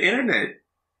stopped the internet.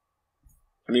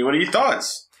 I mean, what are your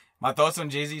thoughts? My thoughts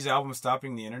on Jay-Z's album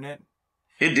stopping the internet?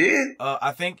 It did.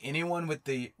 I think anyone with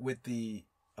the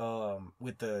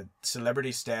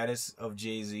celebrity status of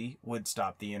Jay-Z would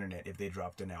stop the internet if they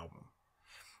dropped an album.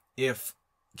 If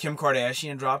Kim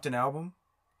Kardashian dropped an album,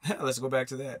 let's go back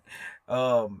to that.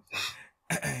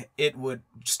 It would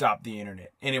stop the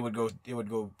internet, and it would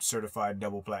go certified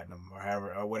double platinum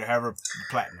or whatever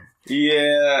platinum.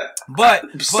 Yeah,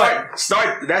 but start.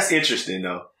 That's interesting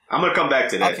though. I'm gonna come back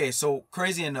to that. Okay, so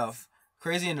crazy enough,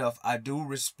 I do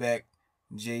respect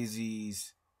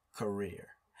Jay-Z's career.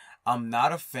 I'm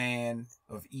not a fan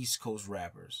of East Coast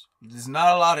rappers. There's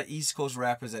not a lot of East Coast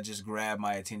rappers that just grab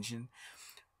my attention.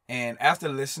 And after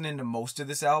listening to most of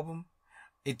this album,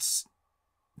 it's,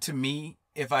 to me,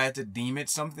 if I had to deem it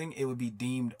something, it would be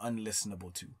deemed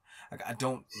unlistenable to. Like,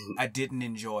 I didn't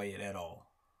enjoy it at all.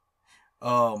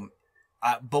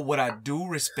 But what I do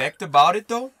respect about it,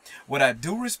 though, what I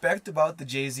do respect about the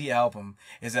Jay-Z album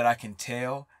is that I can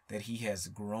tell that he has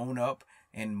grown up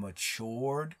and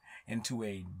matured into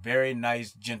a very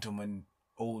nice gentleman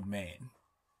old man.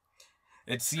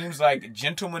 It seems like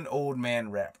gentleman old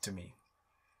man rap to me.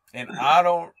 And I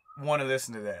don't want to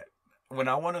listen to that. When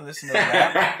I want to listen to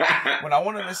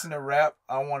rap,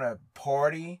 I want to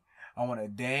party, I want to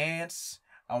dance,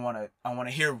 I want to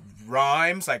hear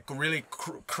rhymes, like really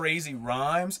crazy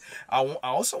rhymes. I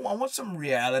want some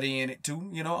reality in it too.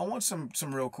 You know, I want some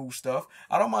real cool stuff.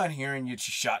 I don't mind hearing you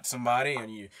shot somebody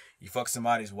and you fuck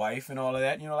somebody's wife and all of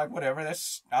that. You know, like whatever.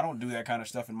 I don't do that kind of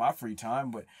stuff in my free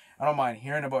time, but I don't mind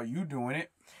hearing about you doing it.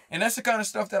 And that's the kind of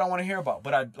stuff that I want to hear about.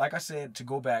 But like I said, to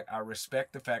go back, I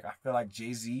respect the fact I feel like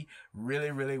Jay-Z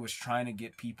really, really was trying to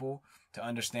get people to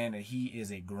understand that he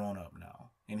is a grown-up now.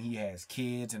 And he has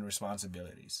kids and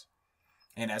responsibilities.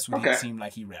 And that's what it seemed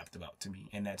like he rapped about to me.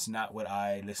 And that's not what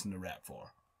I listen to rap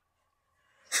for.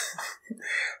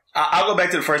 I'll go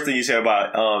back to the first thing you said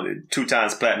about 2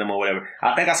 times platinum or whatever.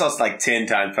 I think I saw it's like 10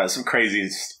 times platinum. Some crazy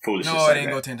foolishness. No, it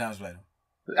didn't go 10 times platinum.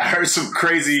 I heard some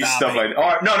crazy stuff like,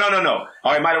 or no.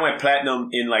 Or it might have went platinum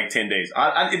in like 10 days.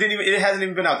 It hasn't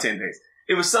even been out 10 days.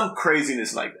 It was some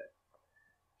craziness like that.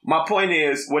 My point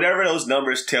is, whatever those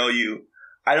numbers tell you,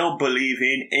 I don't believe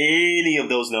in any of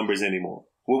those numbers anymore.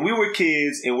 When we were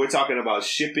kids and we're talking about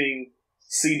shipping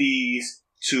CDs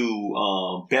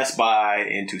to Best Buy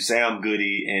and to Sam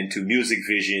Goody and to Music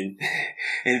Vision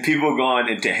and people going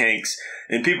into Hanks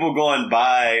and people going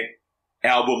buy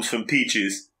albums from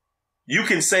Peaches, you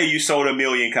can say you sold 1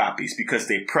 million copies because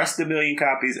they pressed 1 million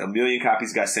copies, 1 million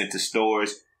copies got sent to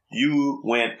stores, you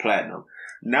went platinum.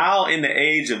 Now in the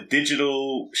age of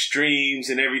digital streams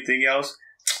and everything else,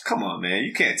 come on, man,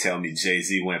 you can't tell me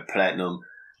Jay-Z went platinum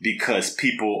because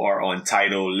people are on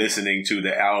Tidal listening to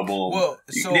the album. Well,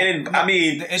 so that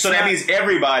means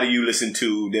everybody you listen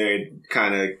to, they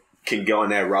kind of can go on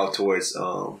that route towards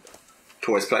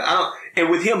platinum. And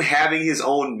with him having his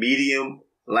own medium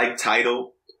like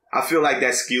Tidal, I feel like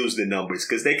that skews the numbers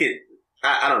because they could.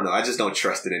 I don't know. I just don't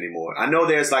trust it anymore. I know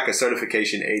there's like a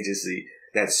certification agency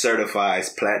that certifies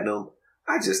platinum.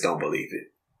 I just don't believe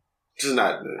it. Just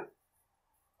not.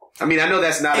 I mean, I know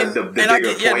that's not the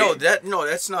bigger point. No,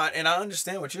 that's not. And I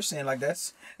understand what you're saying. Like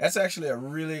that's actually a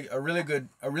really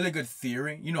good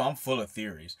theory. You know, I'm full of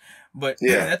theories, but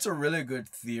that's a really good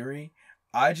theory.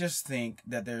 I just think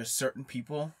that there's certain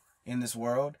people in this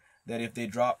world that if they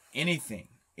drop anything,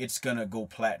 it's gonna go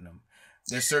platinum.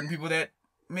 There's certain people that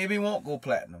maybe won't go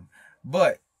platinum,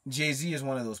 but Jay-Z is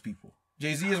one of those people.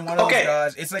 Jay-Z is one of those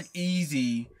guys. It's like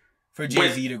easy for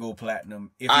Jay-Z to go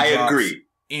platinum if he drops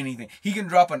anything. He can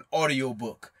drop an audio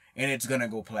book and it's gonna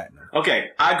go platinum.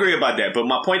 Okay, I agree about that. But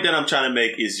my point that I'm trying to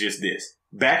make is just this.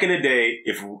 Back in the day,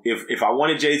 if I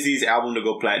wanted Jay-Z's album to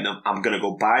go platinum, I'm gonna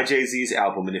go buy Jay-Z's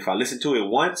album, and if I listen to it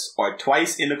once or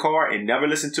twice in the car and never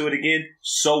listen to it again,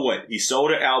 so what? He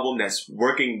sold an album that's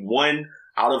working 1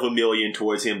 out of 1 million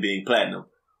towards him being platinum.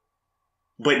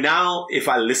 But now, if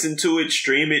I listen to it,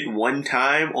 stream it one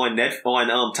time on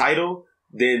Tidal,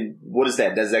 then what is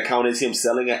that? Does that count as him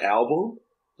selling an album?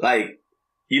 Like,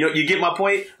 you get my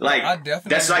point? Like,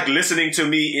 that's like listening to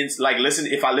me if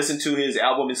I listen to his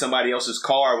album in somebody else's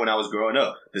car when I was growing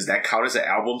up, does that count as an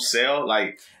album sale?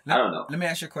 Like, I don't know. Let me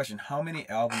ask you a question. How many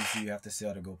albums do you have to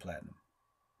sell to go platinum?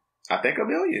 I think 1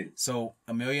 million. So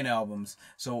 1 million albums.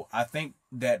 So I think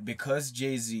that because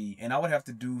Jay-Z, and I would have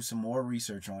to do some more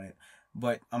research on it,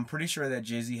 but I'm pretty sure that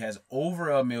Jay-Z has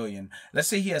over 1 million. Let's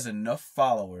say he has enough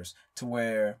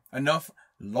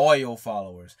loyal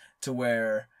followers to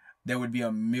where there would be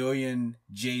 1 million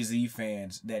Jay-Z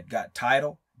fans that got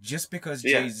Tidal just because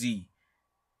Jay-Z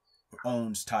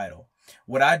owns Tidal.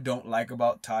 What I don't like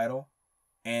about Tidal,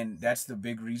 and that's the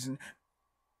big reason.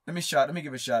 Let me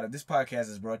give a shout out. This podcast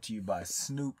is brought to you by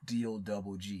Snoop Deal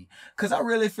Double G. Because I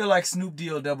really feel like Snoop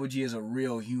Deal Double G is a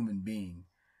real human being.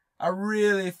 I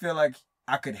really feel like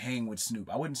I could hang with Snoop.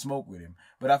 I wouldn't smoke with him,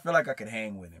 but I feel like I could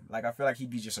hang with him. Like, I feel like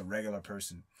he'd be just a regular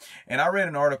person. And I read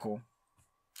an article,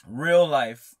 real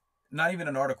life, not even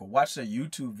an article, watched a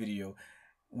YouTube video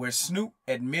where Snoop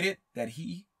admitted that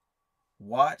he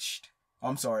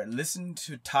listened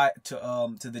to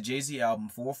the Jay-Z album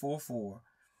 444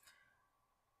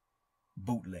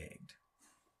 bootlegged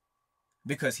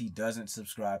because he doesn't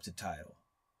subscribe to Tidal.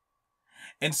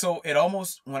 And so it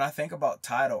almost, when I think about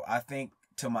Tidal, I think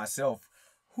to myself,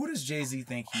 who does Jay-Z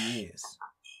think he is?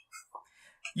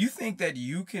 You think that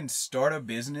you can start a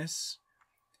business,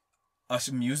 a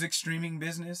music streaming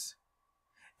business,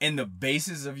 and the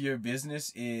basis of your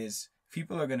business is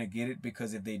people are going to get it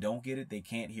because if they don't get it, they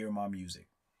can't hear my music?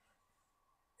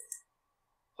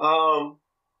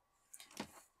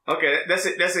 Okay, that's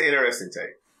an interesting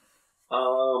take.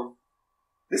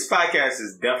 This podcast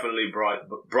is definitely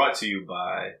brought to you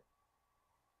by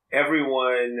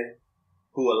everyone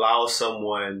who allows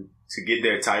someone to get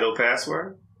their Tidal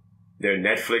password, their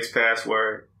Netflix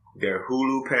password, their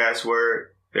Hulu password,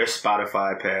 their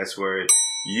Spotify password.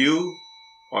 You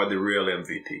are the real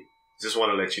MVP. Just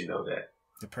want to let you know that.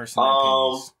 The person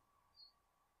that pays.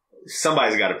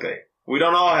 Somebody's got to pay. We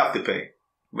don't all have to pay,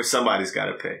 but somebody's got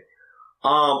to pay.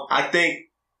 I think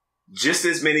just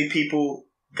as many people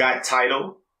got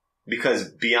Tidal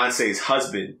because Beyonce's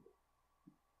husband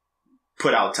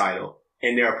put out Tidal,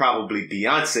 and there are probably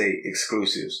Beyonce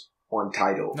exclusives on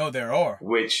Tidal. No, there are.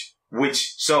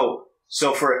 So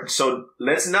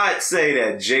let's not say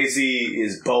that Jay-Z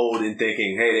is bold in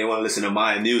thinking, hey, they want to listen to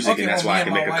my music and that's why I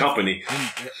can make a company.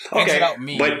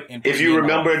 But if you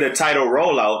remember the Tidal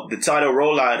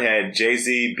rollout had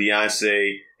Jay-Z,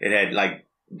 Beyonce, it had like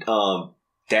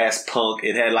Daft Punk,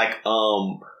 it had like a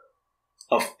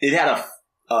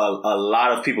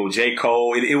lot of people, J.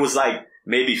 Cole. It was like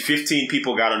maybe 15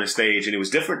 people got on the stage, and it was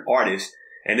different artists,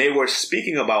 and they were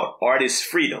speaking about artist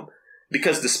freedom.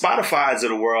 Because the Spotifys of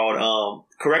the world,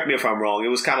 correct me if I'm wrong, it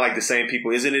was kind of like the same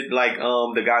people. Isn't it like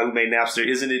the guy who made Napster?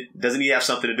 Doesn't he have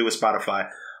something to do with Spotify?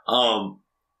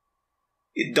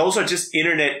 Those are just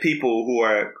internet people who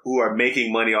are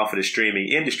making money off of the streaming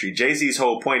industry. Jay-Z's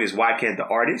whole point is, why can't the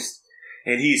artist?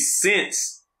 And he's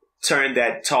since turned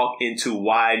that talk into,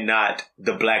 why not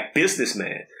the black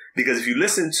businessman? Because if you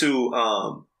listen to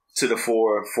the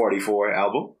 444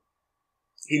 album,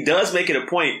 he does make it a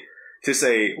point to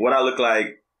say, what I look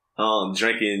like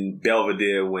drinking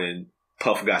Belvedere when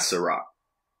Puff got Ciroc.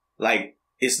 Like,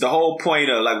 it's the whole point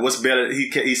of, like, what's better,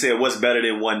 he said, what's better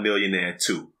than 1 millionaire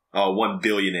too, or 1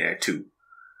 billionaire too.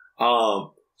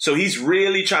 So he's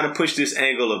really trying to push this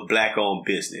angle of black-owned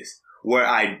business, where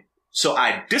I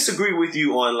disagree with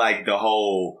you on, like, the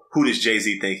whole, who does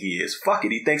Jay-Z think he is? Fuck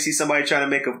it, he thinks he's somebody trying to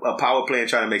make a power play and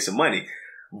trying to make some money.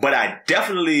 But I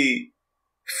definitely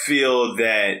feel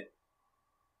that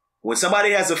when somebody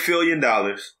has $1 billion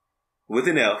with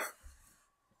an F,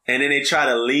 and then they try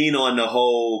to lean on the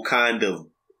whole kind of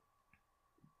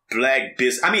black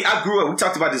business. I mean, we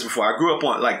talked about this before. I grew up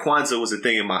on, like, Kwanzaa was a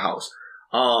thing in my house.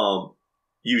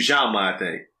 Ujama, I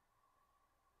think.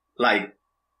 Like,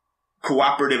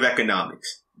 cooperative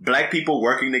economics. Black people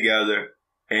working together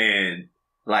and,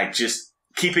 like, just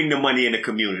keeping the money in the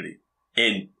community.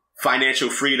 And financial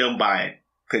freedom by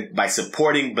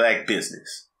supporting black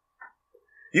business.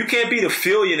 You can't be the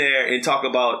billionaire and talk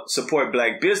about support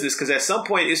black business, because at some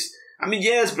point it's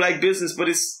black business, but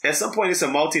at some point it's a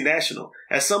multinational.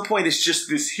 At some point it's just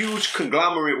this huge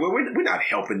conglomerate where we're not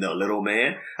helping the little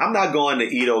man. I'm not going to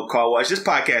Ito Car Wash. This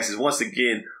podcast is once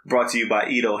again brought to you by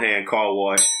Ito Hand Car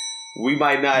Wash. We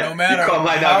might not, no matter your car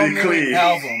might not be clean.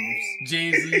 Albums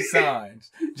Jay-Z signs,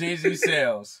 Jay-Z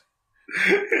sells.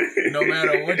 No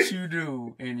matter what you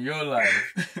do in your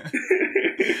life.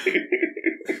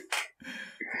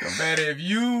 No matter if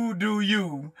you do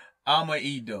you, I'ma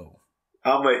eat though.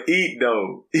 Eat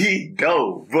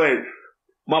though. But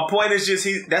my point is just,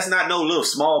 that's not no little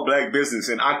small black business.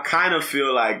 And I kind of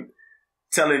feel like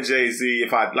telling Jay-Z,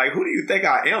 who do you think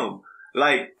I am?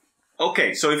 Like,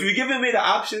 okay, so if you're giving me the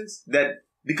options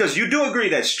because you do agree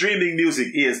that streaming music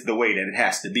is the way that it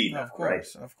has to be now,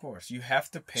 Of course. You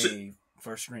have to pay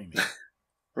for streaming.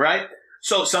 Right?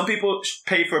 So some people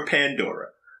pay for Pandora.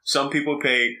 Some people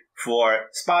pay for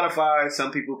Spotify.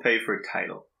 Some people pay for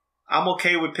Tidal. I'm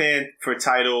okay with paying for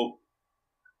Tidal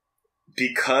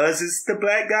because it's the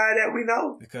black guy that we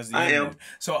know. Because I am.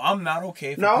 So I'm not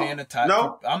okay for paying the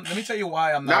Tidal. Let me tell you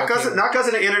why I'm not okay. Not because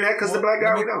of the internet, because the black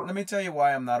guy we know. Let me tell you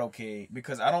why I'm not okay.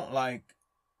 Because I don't like...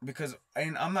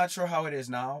 and I'm not sure how it is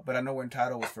now, but I know when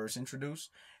Tidal was first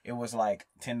introduced, it was like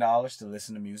 $10 to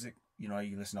listen to music. You know,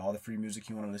 you listen to all the free music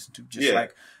you want to listen to. Just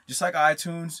like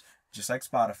iTunes... Just like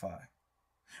Spotify.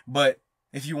 But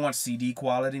if you want CD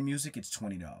quality music, it's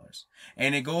 $20.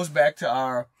 And it goes back to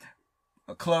our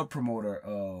club promoter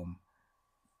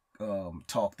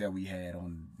talk that we had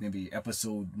on maybe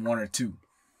episode 1 or 2.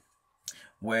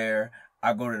 Where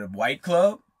I go to the white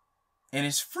club and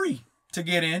it's free to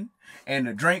get in. And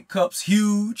the drink cup's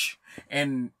huge.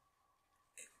 And,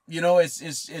 you know,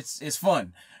 it's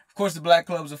fun. Of course, the black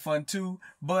clubs are fun too,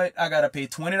 but I gotta pay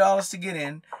 $20 to get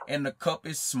in, and the cup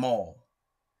is small.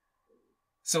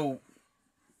 So,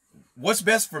 what's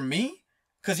best for me?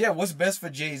 Because, what's best for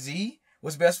Jay-Z,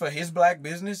 what's best for his black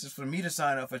business is for me to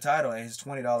sign up for Tidal at his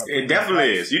 $20. It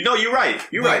definitely is. You know, you're right.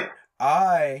 You're right.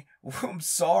 I'm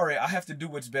sorry, I have to do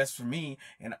what's best for me,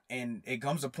 and it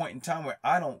comes a point in time where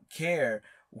I don't care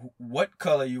what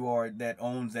color you are that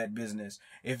owns that business.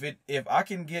 If I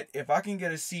can get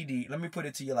a CD, let me put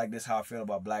it to you like this, how I feel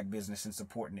about black business and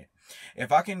supporting it.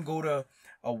 If I can go to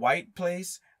a white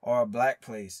place or a black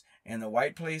place, and the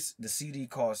white place, the CD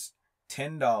costs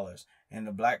 $10, and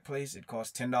the black place, it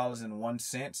costs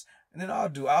 $10.01, and then I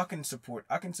can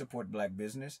support black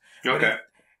business. Okay. But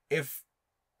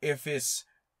if it's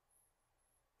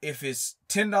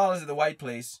 $10 at the white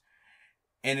place,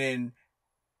 and then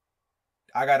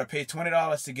I gotta pay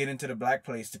 $20 to get into the black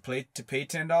place to pay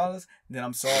 $10, then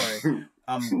I'm sorry.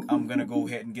 I'm gonna go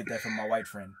ahead and get that from my white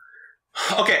friend.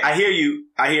 Okay, I hear you.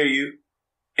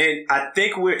 And I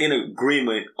think we're in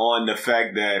agreement on the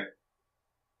fact that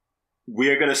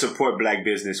we're gonna support black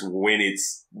business when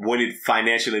it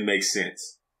financially makes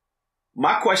sense.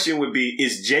 My question would be,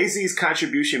 is Jay-Z's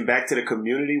contribution back to the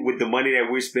community with the money that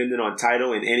we're spending on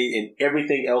Tidal and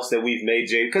everything else that we've made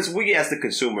Jay? Because we as the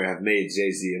consumer have made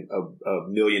Jay-Z a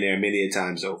millionaire many a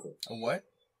times over. A what?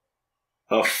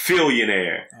 A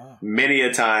fillionaire many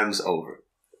a times over.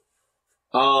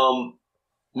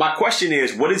 My question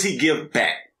is, what does he give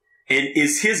back? And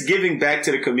is his giving back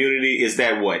to the community, is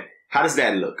that what? How does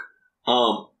that look?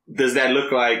 Does that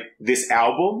look like this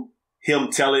album? Him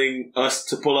telling us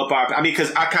to pull up our, I mean,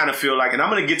 cause I kind of feel like, and I'm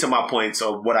going to get to my points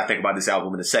of what I think about this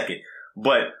album in a second,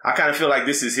 but I kind of feel like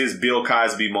this is his Bill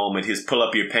Cosby moment, his pull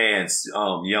up your pants,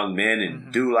 young men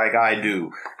and do like I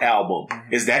do album.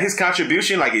 Is that his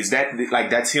contribution? Like, is that, like,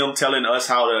 that's him telling us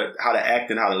how to act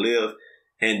and how to live?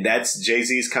 And that's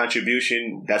Jay-Z's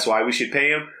contribution. That's why we should pay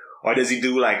him. Or does he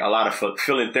do like a lot of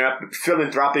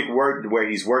philanthropic work where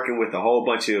he's working with a whole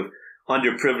bunch of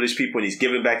underprivileged people and he's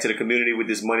giving back to the community with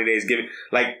this money that he's giving?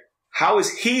 Like, how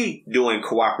is he doing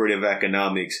cooperative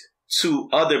economics to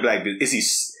other black people? Is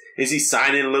he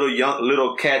signing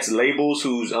little cats labels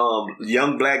who's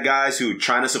young black guys who are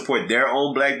trying to support their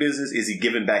own black business? Is he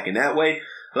giving back in that way?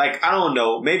 Like, I don't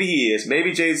know. Maybe he is.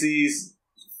 Maybe Jay-Z's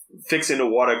fixing the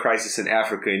water crisis in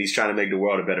Africa and he's trying to make the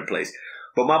world a better place.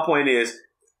 But my point is,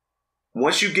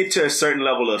 once you get to a certain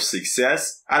level of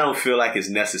success, I don't feel like it's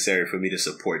necessary for me to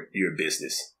support your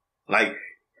business. Like,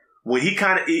 when he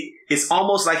it's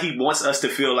almost like he wants us to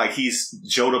feel like he's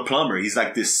Joe the plumber. He's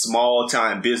like this small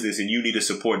time business and you need to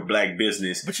support black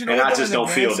business. But you know, and I just don't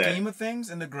feel that.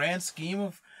 In the grand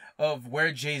scheme of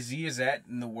where Jay-Z is at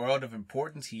in the world of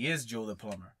importance, he is Joe the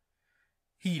plumber.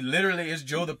 He literally is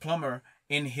Joe the plumber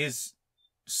in his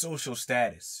social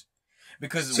status.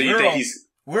 Because so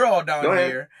we're all down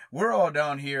here. We're all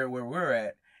down here where we're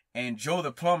at. And Joe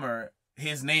the plumber,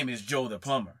 his name is Joe the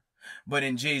plumber. But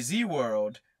in Jay-Z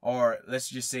world, or let's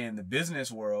just say in the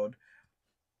business world,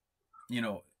 you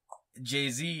know,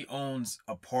 Jay-Z owns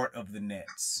a part of the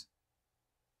Nets.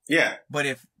 Yeah.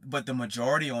 But the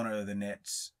majority owner of the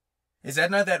Nets, is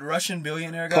that not that Russian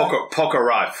billionaire guy?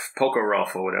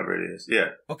 Prokhorov or whatever it is. Yeah.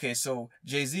 Okay, so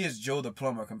Jay-Z is Joe the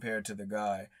plumber compared to the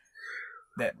guy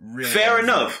that really. Fair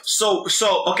enough. So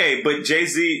okay, but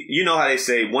Jay-Z, you know how they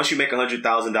say once you make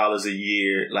 $100,000 a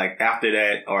year, like after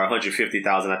that, or $150,000,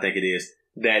 I think it is,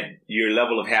 that your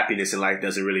level of happiness in life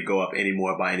doesn't really go up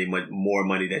anymore by any more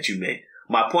money that you make.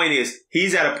 My point is,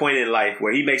 he's at a point in life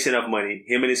where he makes enough money,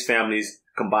 him and his family's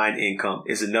combined income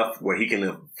is enough where he can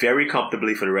live very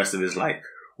comfortably for the rest of his life.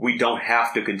 We don't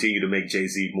have to continue to make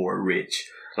Jay-Z more rich.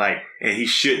 Like, and he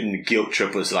shouldn't guilt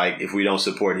trip us like, if we don't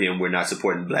support him, we're not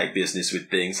supporting black business with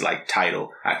things like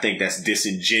Tidal. I think that's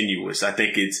disingenuous. I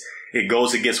think it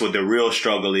goes against what the real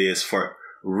struggle is for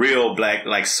real black,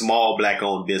 like small black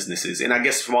owned businesses. And I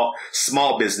guess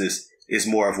small business is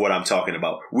more of what I'm talking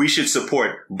about. We should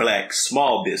support black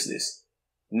small business,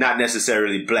 not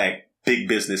necessarily black big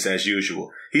business as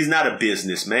usual. He's not a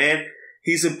business man.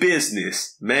 He's a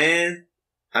business man.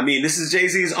 I mean, this is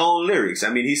Jay-Z's own lyrics. I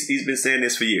mean, he's been saying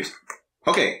this for years.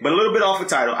 Okay, but a little bit off of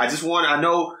Tidal. I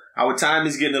know our time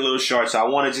is getting a little short, so I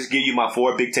want to just give you my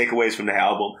 4 big takeaways from the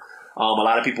album. A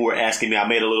lot of people were asking me. I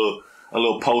made a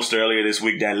little post earlier this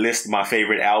week that lists my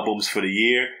favorite albums for the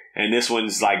year, and this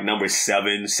one's like number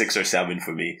 6 or 7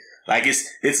 for me. Like,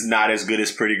 it's not as good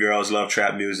as Pretty Girls Love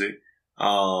Trap Music. I'm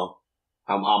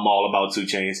all about 2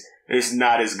 Chainz. It's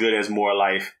not as good as More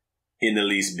Life in the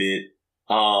least bit.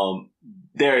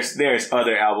 There's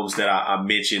other albums that I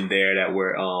mentioned there that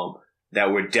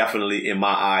were definitely in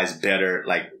my eyes better,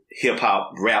 like hip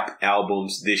hop rap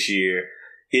albums this year.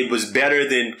 It was better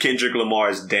than Kendrick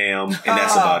Lamar's Damn, and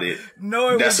that's about it.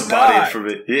 No, that's about it for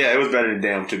me. Yeah, it was better than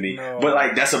Damn to me. No. But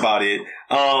like, that's about it.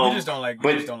 You just don't like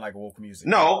woke music.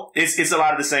 No, it's a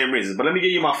lot of the same reasons. But let me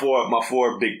give you my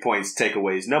four big points,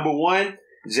 takeaways. Number 1,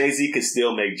 Jay-Z could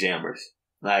still make jammers.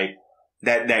 Like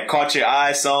that Caught Your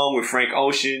Eye song with Frank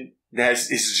Ocean,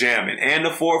 it's jamming. And the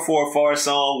 444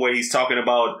 song where he's talking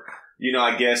about, you know,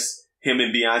 I guess him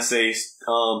and Beyonce's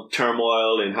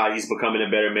turmoil and how he's becoming a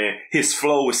better man. His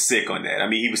flow was sick on that. I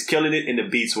mean, he was killing it and the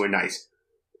beats were nice.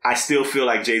 I still feel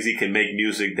like Jay-Z can make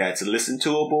music that's listen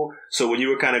toable. So when you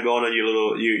were kind of going on your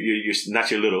little,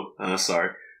 not your little,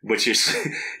 sorry, but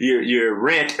your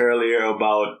rant earlier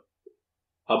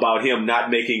about him not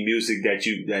making music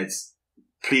that's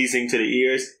pleasing to the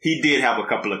ears, he did have a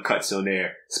couple of cuts on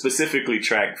there, specifically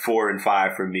track 4 and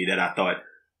 5 for me that I thought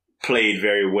played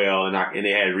very well, and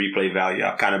they had replay value.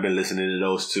 I've kind of been listening to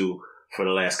those 2 for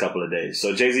the last couple of days.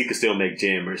 So Jay-Z can still make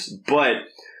jammers. But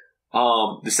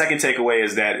the second takeaway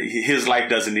is that his life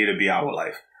doesn't need to be our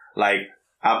life. Like,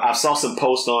 I saw some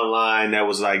post online that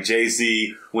was like,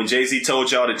 when Jay-Z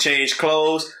told y'all to change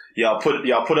clothes, y'all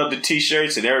put up the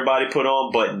t-shirts and everybody put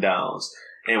on button downs.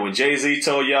 And when Jay-Z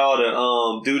told y'all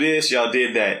to do this, y'all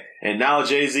did that. And now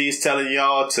Jay-Z is telling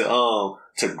y'all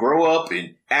to grow up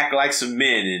and act like some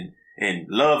men and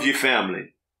love your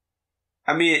family.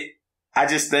 I mean, I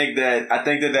think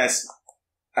that's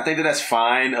I think that's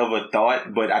fine of a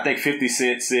thought, but I think 50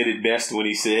 Cent said it best when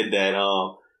he said that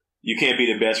you can't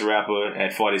be the best rapper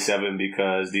at 47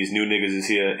 because these new niggas is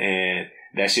here and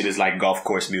that shit is like golf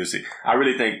course music. I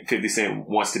really think 50 Cent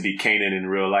wants to be Kanan in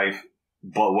real life,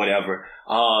 but whatever.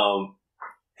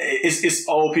 It's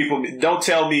old people. Don't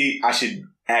tell me I should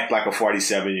act like a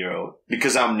 47-year-old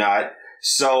because I'm not.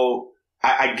 So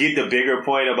I get the bigger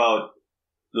point about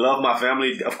love my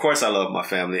family. Of course I love my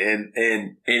family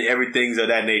and everything's of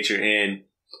that nature.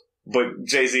 But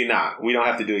Jay-Z, nah, we don't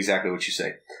have to do exactly what you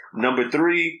say. Number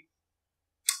 3,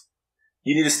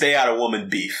 you need to stay out of woman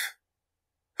beef.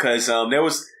 Cause, there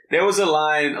was a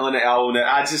line on the album that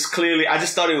I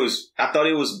thought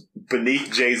it was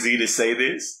beneath Jay-Z to say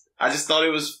this. I just thought it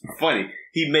was funny.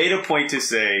 He made a point to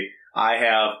say, I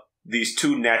have these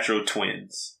 2 natural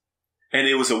twins. And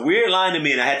it was a weird line to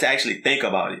me and I had to actually think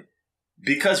about it.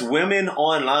 Because women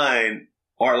online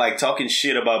are like talking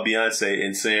shit about Beyonce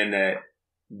and saying that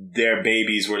their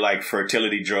babies were like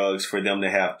fertility drugs for them to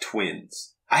have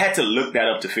twins. I had to look that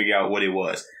up to figure out what it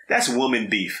was. That's woman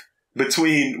beef.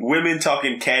 Between women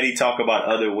talking catty talk about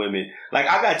other women. Like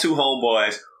I got 2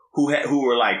 homeboys who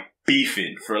were like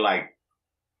beefing for like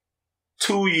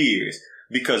 2 years.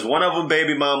 Because one of them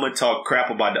baby mama talked crap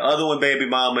about the other one baby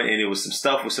mama and it was some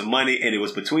stuff with some money and it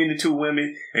was between the 2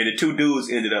 women and the 2 dudes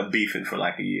ended up beefing for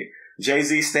like a year.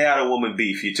 Jay-Z, stay out of woman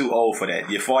beef. You're too old for that.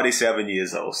 You're 47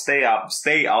 years old. Stay off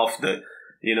the,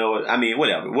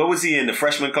 whatever. What was he in the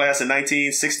freshman class in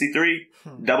 1963?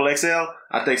 Double XL?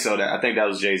 I think so. I think that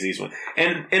was Jay-Z's one.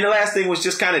 And the last thing was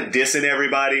just kind of dissing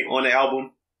everybody on the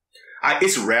album.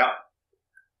 It's rap.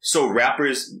 So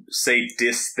rappers say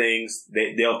diss things.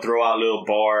 They'll throw out little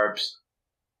barbs.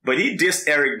 But he dissed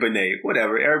Eric Benet.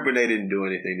 Whatever. Eric Benet didn't do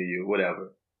anything to you.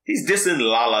 Whatever. He's dissing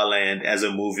La La Land as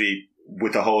a movie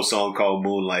with a whole song called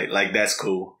Moonlight. Like, that's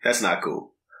cool. That's not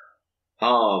cool.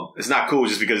 It's not cool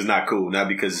just because it's not cool. Not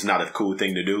because it's not a cool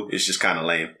thing to do. It's just kind of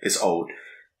lame. It's old.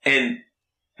 And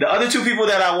the other 2 people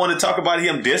that I want to talk about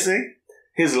him dissing,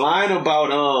 his line about,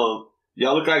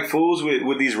 y'all look like fools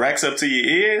with these racks up to your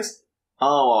ears.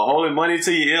 Holding money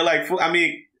to your ear like fool. I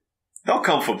mean, don't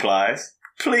come for Plies.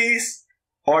 Please.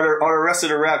 Or the rest of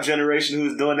the rap generation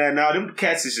who's doing that now. Them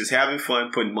cats is just having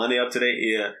fun, putting money up to their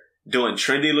ear, doing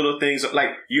trendy little things. Like,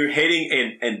 you're hitting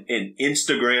an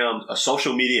Instagram, a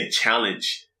social media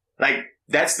challenge. Like,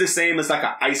 that's the same as like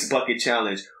an ice bucket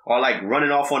challenge. Or like running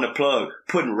off on the plug.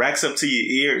 Putting racks up to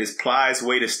your ear is Plies'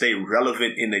 way to stay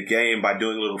relevant in the game by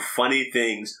doing little funny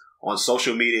things on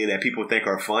social media that people think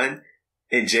are fun.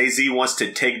 And Jay-Z wants to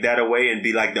take that away and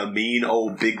be like the mean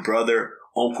old big brother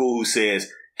uncle who says,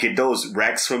 get those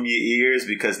racks from your ears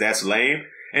because that's lame.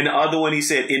 And the other one, he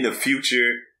said, in the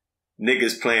future,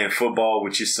 niggas playing football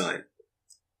with your son.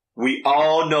 We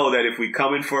all know that if we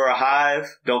coming for a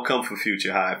Hive, don't come for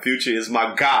Future Hive. Future is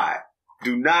my guy.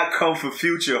 Do not come for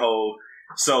Future Hole.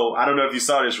 So I don't know if you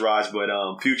saw this, Raj, but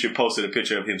Future posted a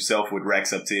picture of himself with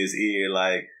racks up to his ear,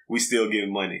 like, we still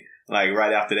giving money. Like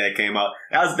right after that came out.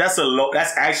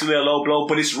 That's actually a low blow,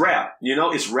 but it's rap. You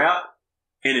know, it's rap.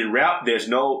 And in rap, there's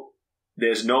no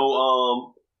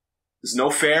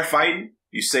fair fighting.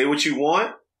 You say what you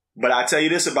want. But I tell you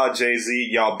this about Jay-Z,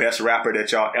 y'all best rapper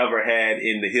that y'all ever had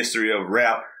in the history of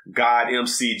rap, God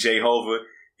MC Jehovah.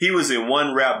 He was in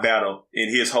one rap battle in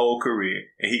his whole career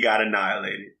and he got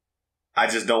annihilated. I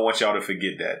just don't want y'all to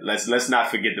forget that. Let's not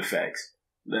forget the facts.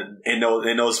 And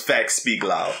those facts speak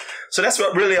loud. So that's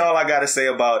what really all I got to say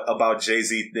about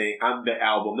Jay-Z thing. The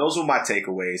album. Those were my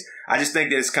takeaways. I just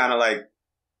think that it's kind of like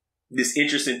this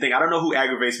interesting thing. I don't know who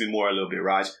aggravates me more a little bit,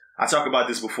 Raj. I talked about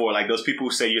this before. Like those people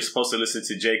who say you're supposed to listen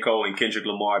to J. Cole and Kendrick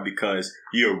Lamar because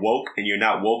you're woke and you're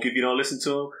not woke if you don't listen to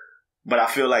them. But I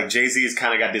feel like Jay-Z has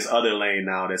kind of got this other lane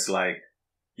now that's like,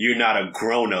 you're not a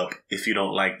grown-up if you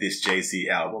don't like this Jay-Z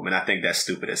album. And I think that's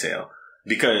stupid as hell.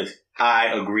 Because I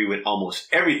agree with almost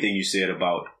everything you said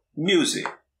about music.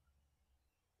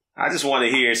 I just want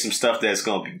to hear some stuff that's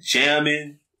going to be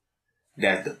jamming,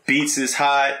 that the beats is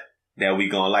hot, that we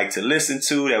going to like to listen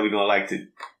to, that we going to like to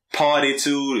party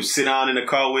to sit down in the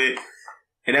car with.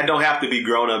 And that don't have to be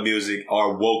grown-up music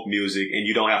or woke music, and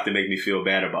you don't have to make me feel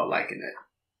bad about liking that.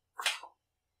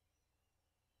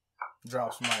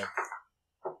 Drops mic.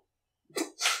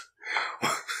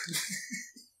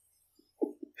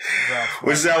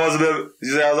 What you say I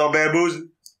was on Bamboozle?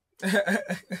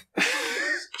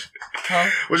 Huh?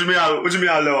 What you mean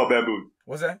I love on Bamboozle?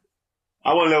 What's that?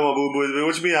 I want to love on Bamboozle.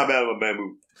 What you mean I bad on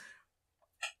Bamboozle?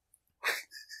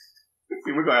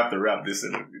 We're going to have to wrap this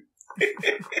interview.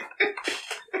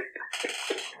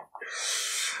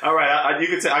 All right, you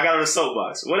can tell I got on a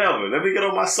soapbox. Whatever. Let me get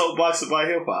on my soapbox about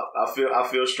hip hop. I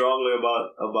feel strongly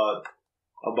about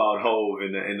about Hov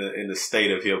in the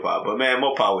state of hip hop. But man,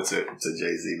 more power to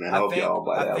Jay-Z, man. I hope y'all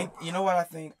buy that. You know what I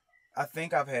think? I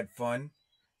think I've had fun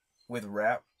with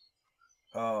rap.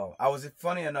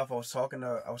 Funny enough, I was talking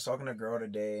to a girl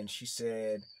today, and she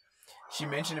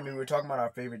mentioned to me, we were talking about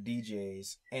our favorite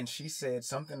DJs, and she said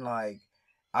something like,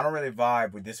 I don't really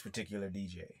vibe with this particular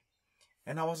DJ.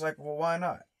 And I was like, well, why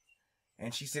not?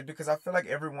 And she said, because I feel like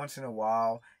every once in a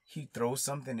while he throws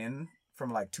something in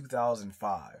from like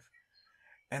 2005.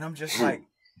 And I'm just like,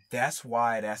 that's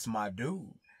why that's my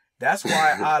dude. That's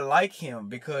why I like him,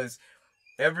 because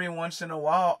every once in a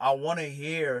while I want to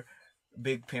hear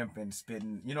Big Pimpin'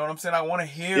 spitting. You know what I'm saying? I want to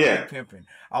hear Big Pimpin'.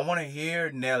 I want to hear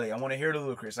Nelly. I want to hear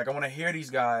Ludacris. Like, I want to hear these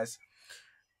guys.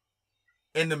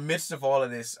 In the midst of all of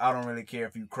this, I don't really care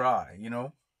if you cry, you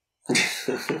know?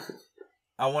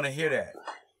 I want to hear that.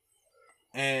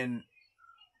 And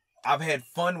I've had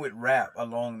fun with rap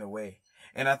along the way.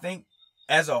 And I think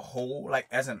as a whole, like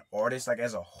as an artist, like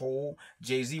as a whole,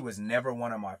 Jay-Z was never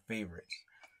one of my favorites.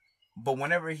 But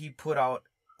whenever he put out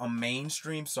a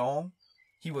mainstream song,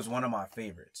 he was one of my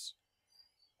favorites.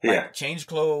 Like Change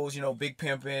Clothes, you know, Big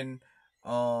Pimpin',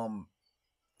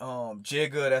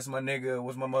 Jigga, that's my nigga,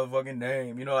 what's my motherfucking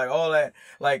name? You know, like all that,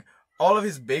 like all of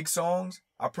his big songs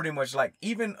I pretty much like.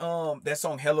 Even that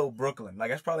song Hello Brooklyn, like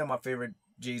that's probably my favorite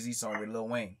Jay-Z song with Lil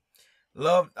Wayne.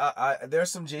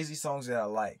 There's some Jay-Z songs that I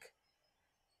like.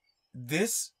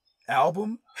 This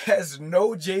album has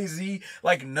no Jay-Z,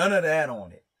 like none of that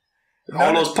on it.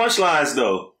 All those punchlines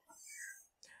though.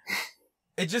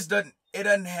 It just doesn't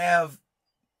have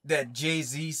that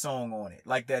Jay-Z song on it.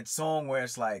 Like that song where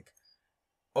it's like,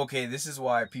 okay, this is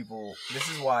why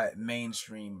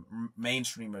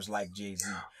mainstreamers like Jay-Z.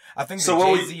 I think the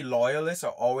Jay-Z loyalists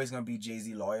are always going to be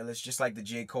Jay-Z loyalists, just like the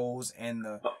J. Cole's and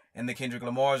the Kendrick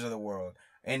Lamars of the world.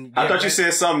 And I thought you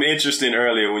said something interesting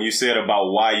earlier when you said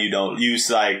about why you don't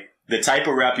use, like, the type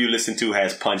of rap you listen to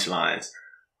has punchlines.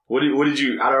 What did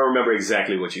you, I don't remember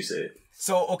exactly what you said.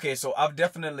 So I've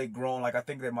definitely grown. Like, I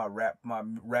think that my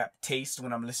rap taste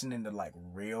when I'm listening to like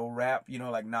real rap, you know,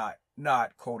 like not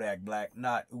Kodak Black,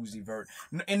 not Uzi Vert,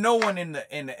 and no one in the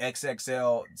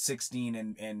XXL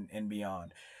 16 and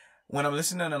beyond. When I'm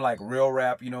listening to like real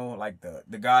rap, you know, like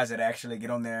the guys that actually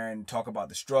get on there and talk about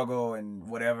the struggle and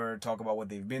whatever, talk about what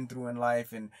they've been through in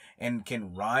life and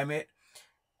can rhyme it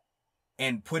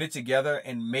and put it together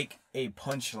and make a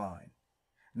punchline.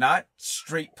 Not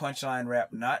straight punchline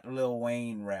rap, not Lil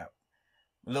Wayne rap.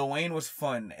 Lil Wayne was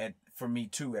fun for me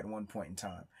too at one point in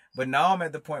time. But now I'm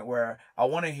at the point where I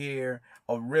want to hear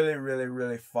a really, really,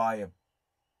 really fire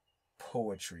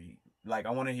poetry. Like,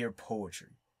 I want to hear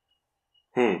poetry.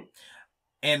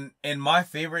 And my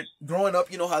favorite, growing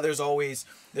up, you know how there's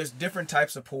different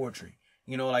types of poetry.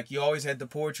 You know, like you always had the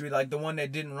poetry, like the one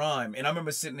that didn't rhyme. And I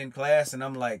remember sitting in class and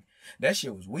I'm like, that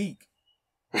shit was weak.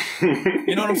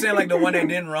 You know what I'm saying? Like the one that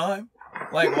didn't rhyme.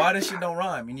 Like, why this shit don't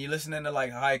rhyme? And you're listening to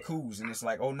like haikus and it's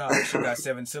like, oh no, this shit got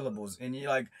 7 syllables. And you're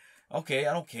like, okay,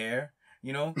 I don't care.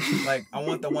 You know? Like, I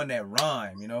want the one that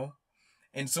rhyme, you know?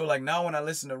 And so like now when I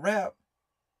listen to rap,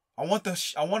 I want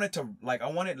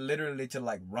it literally to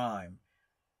like rhyme.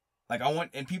 Like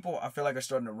and people I feel like are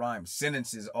starting to rhyme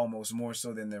sentences almost more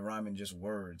so than they're rhyming just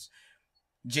words.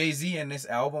 Jay-Z in this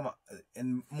album,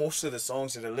 and most of the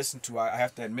songs that I listened to, I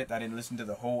have to admit I didn't listen to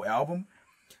the whole album.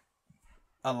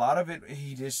 A lot of it,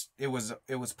 it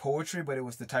was poetry, but it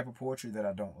was the type of poetry that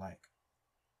I don't like.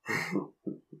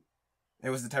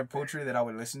 It was the type of poetry that I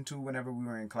would listen to whenever we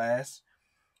were in class.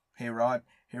 Hey Raj,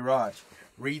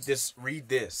 read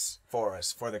this for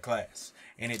us for the class,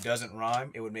 and it doesn't rhyme.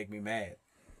 It would make me mad.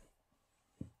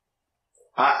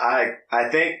 I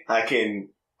think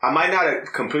I might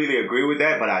not completely agree with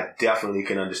that, but I definitely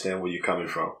can understand where you're coming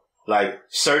from. Like,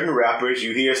 certain rappers,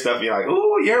 you hear stuff, you're like,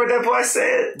 ooh, you heard what that boy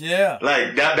said? Yeah.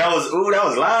 Like, that was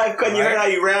live. Couldn't you hear how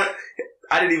you rap?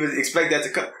 I didn't even expect that to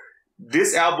come.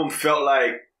 This album felt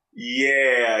like,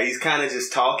 yeah, he's kind of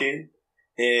just talking.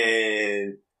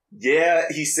 And, yeah,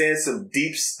 he's saying some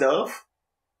deep stuff.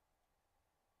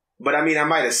 But, I mean, I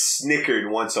might have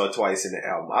snickered once or twice in the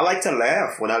album. I like to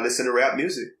laugh when I listen to rap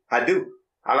music. I do.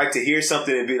 I like to hear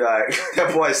something and be like,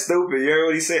 that boy's stupid. You heard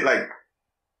what he said? Like,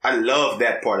 I love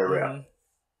that part of rap.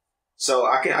 So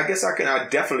I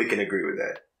definitely can agree with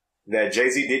that. That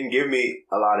Jay-Z didn't give me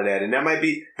a lot of that. And that might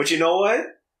be, but you know what?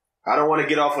 I don't want to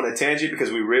get off on a tangent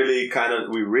because we really,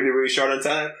 really short on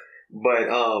time.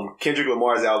 But, Kendrick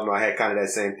Lamar's album, I had kind of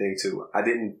that same thing too. I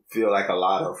didn't feel like a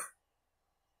lot of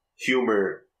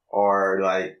humor or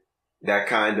like that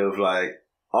kind of like,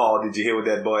 oh, did you hear what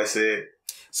that boy said?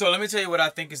 So let me tell you what I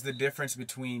think is the difference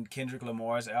between Kendrick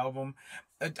Lamar's album.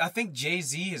 I think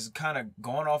Jay-Z has kind of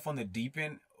gone off on the deep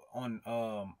end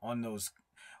on those,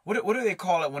 what do they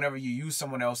call it whenever you use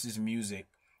someone else's music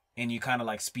and you kind of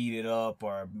like speed it up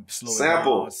or slow it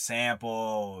down?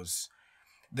 Samples.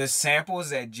 The samples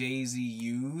that Jay-Z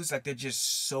used, like they're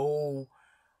just so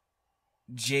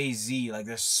Jay-Z, like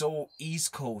they're so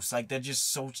East Coast, like they're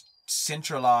just so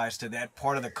centralized to that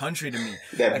part of the country to me.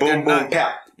 That like boom boom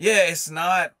pow. Yeah, it's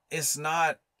not.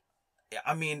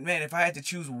 I mean, man, if I had to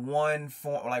choose one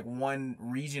form, like one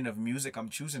region of music, I'm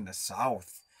choosing the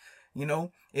South. You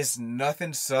know, it's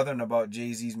nothing Southern about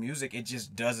Jay-Z's music. It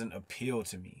just doesn't appeal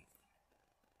to me.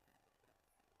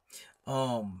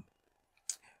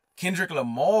 Kendrick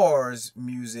Lamar's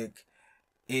music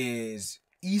is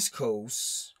West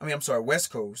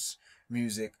Coast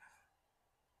music.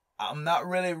 I'm not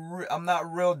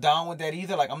real down with that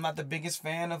either. Like, I'm not the biggest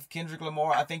fan of Kendrick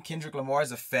Lamar. I think Kendrick Lamar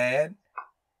is a fad.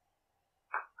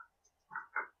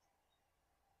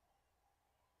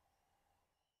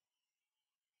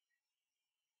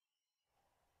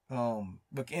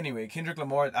 But anyway, Kendrick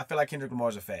Lamar, I feel like Kendrick Lamar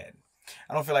is a fad.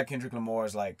 I don't feel like Kendrick Lamar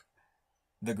is like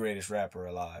the greatest rapper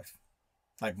alive,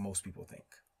 like most people think.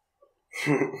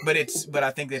 But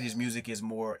I think that his music is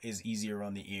easier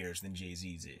on the ears than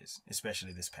Jay-Z's is,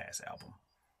 especially this past album,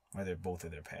 or both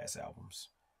of their past albums.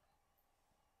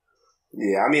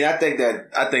 Yeah, I mean, I think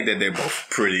that they're both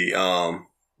pretty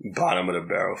bottom of the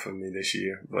barrel for me this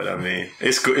year. But I mean,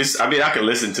 it's cool. I mean, I can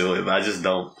listen to it, but I just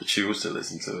don't choose to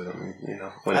listen to it. I mean, you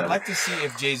know, whatever. I'd like to see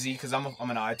if Jay-Z, because I'm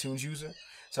an iTunes user,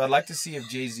 so I'd like to see if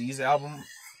Jay-Z's album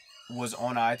was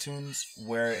on iTunes,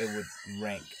 where it would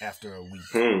rank after a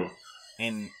week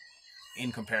in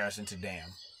comparison to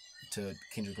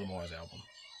Kendrick Lamar's album.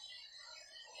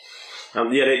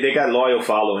 Yeah, they got loyal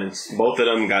followings. Both of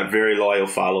them got very loyal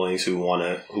followings who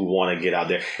wanna get out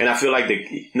there. And I feel like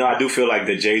I do feel like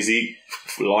the Jay-Z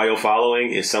loyal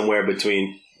following is somewhere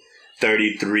between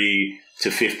 33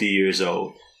 to 50 years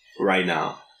old right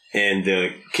now. And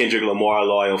the Kendrick Lamar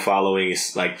loyal following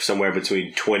is like somewhere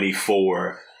between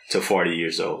 24 to 40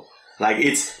 years old. Like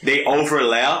they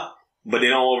overlap, but they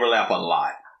don't overlap a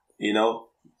lot. You know?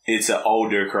 It's an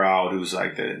older crowd who's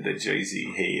like the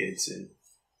Jay-Z heads, and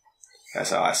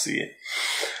that's how I see it.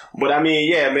 But I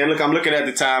mean, yeah, man, look, I'm looking at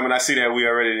the time and I see that we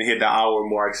already hit the hour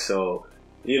mark, so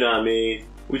you know what I mean?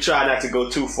 We try not to go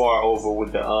too far over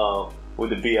with the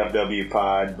BFW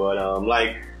pod, but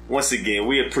like once again,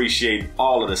 we appreciate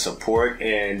all of the support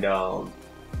and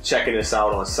checking us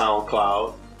out on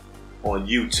SoundCloud, on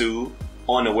YouTube,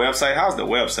 on the website. How's the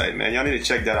website, man? Y'all need to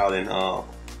check that out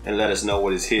and let us know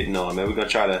what it's hitting on, man. We're gonna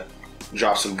try to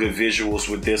drop some good visuals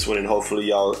with this one, and hopefully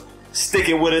y'all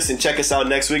sticking with us and check us out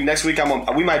next week. Next week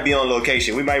we might be on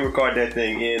location. We might record that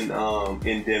thing in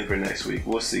Denver next week.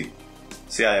 We'll see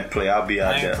how that play. I'll be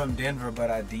out there. I ain't from Denver, but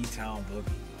I D-Town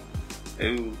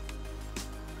boogie.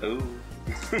 Ooh.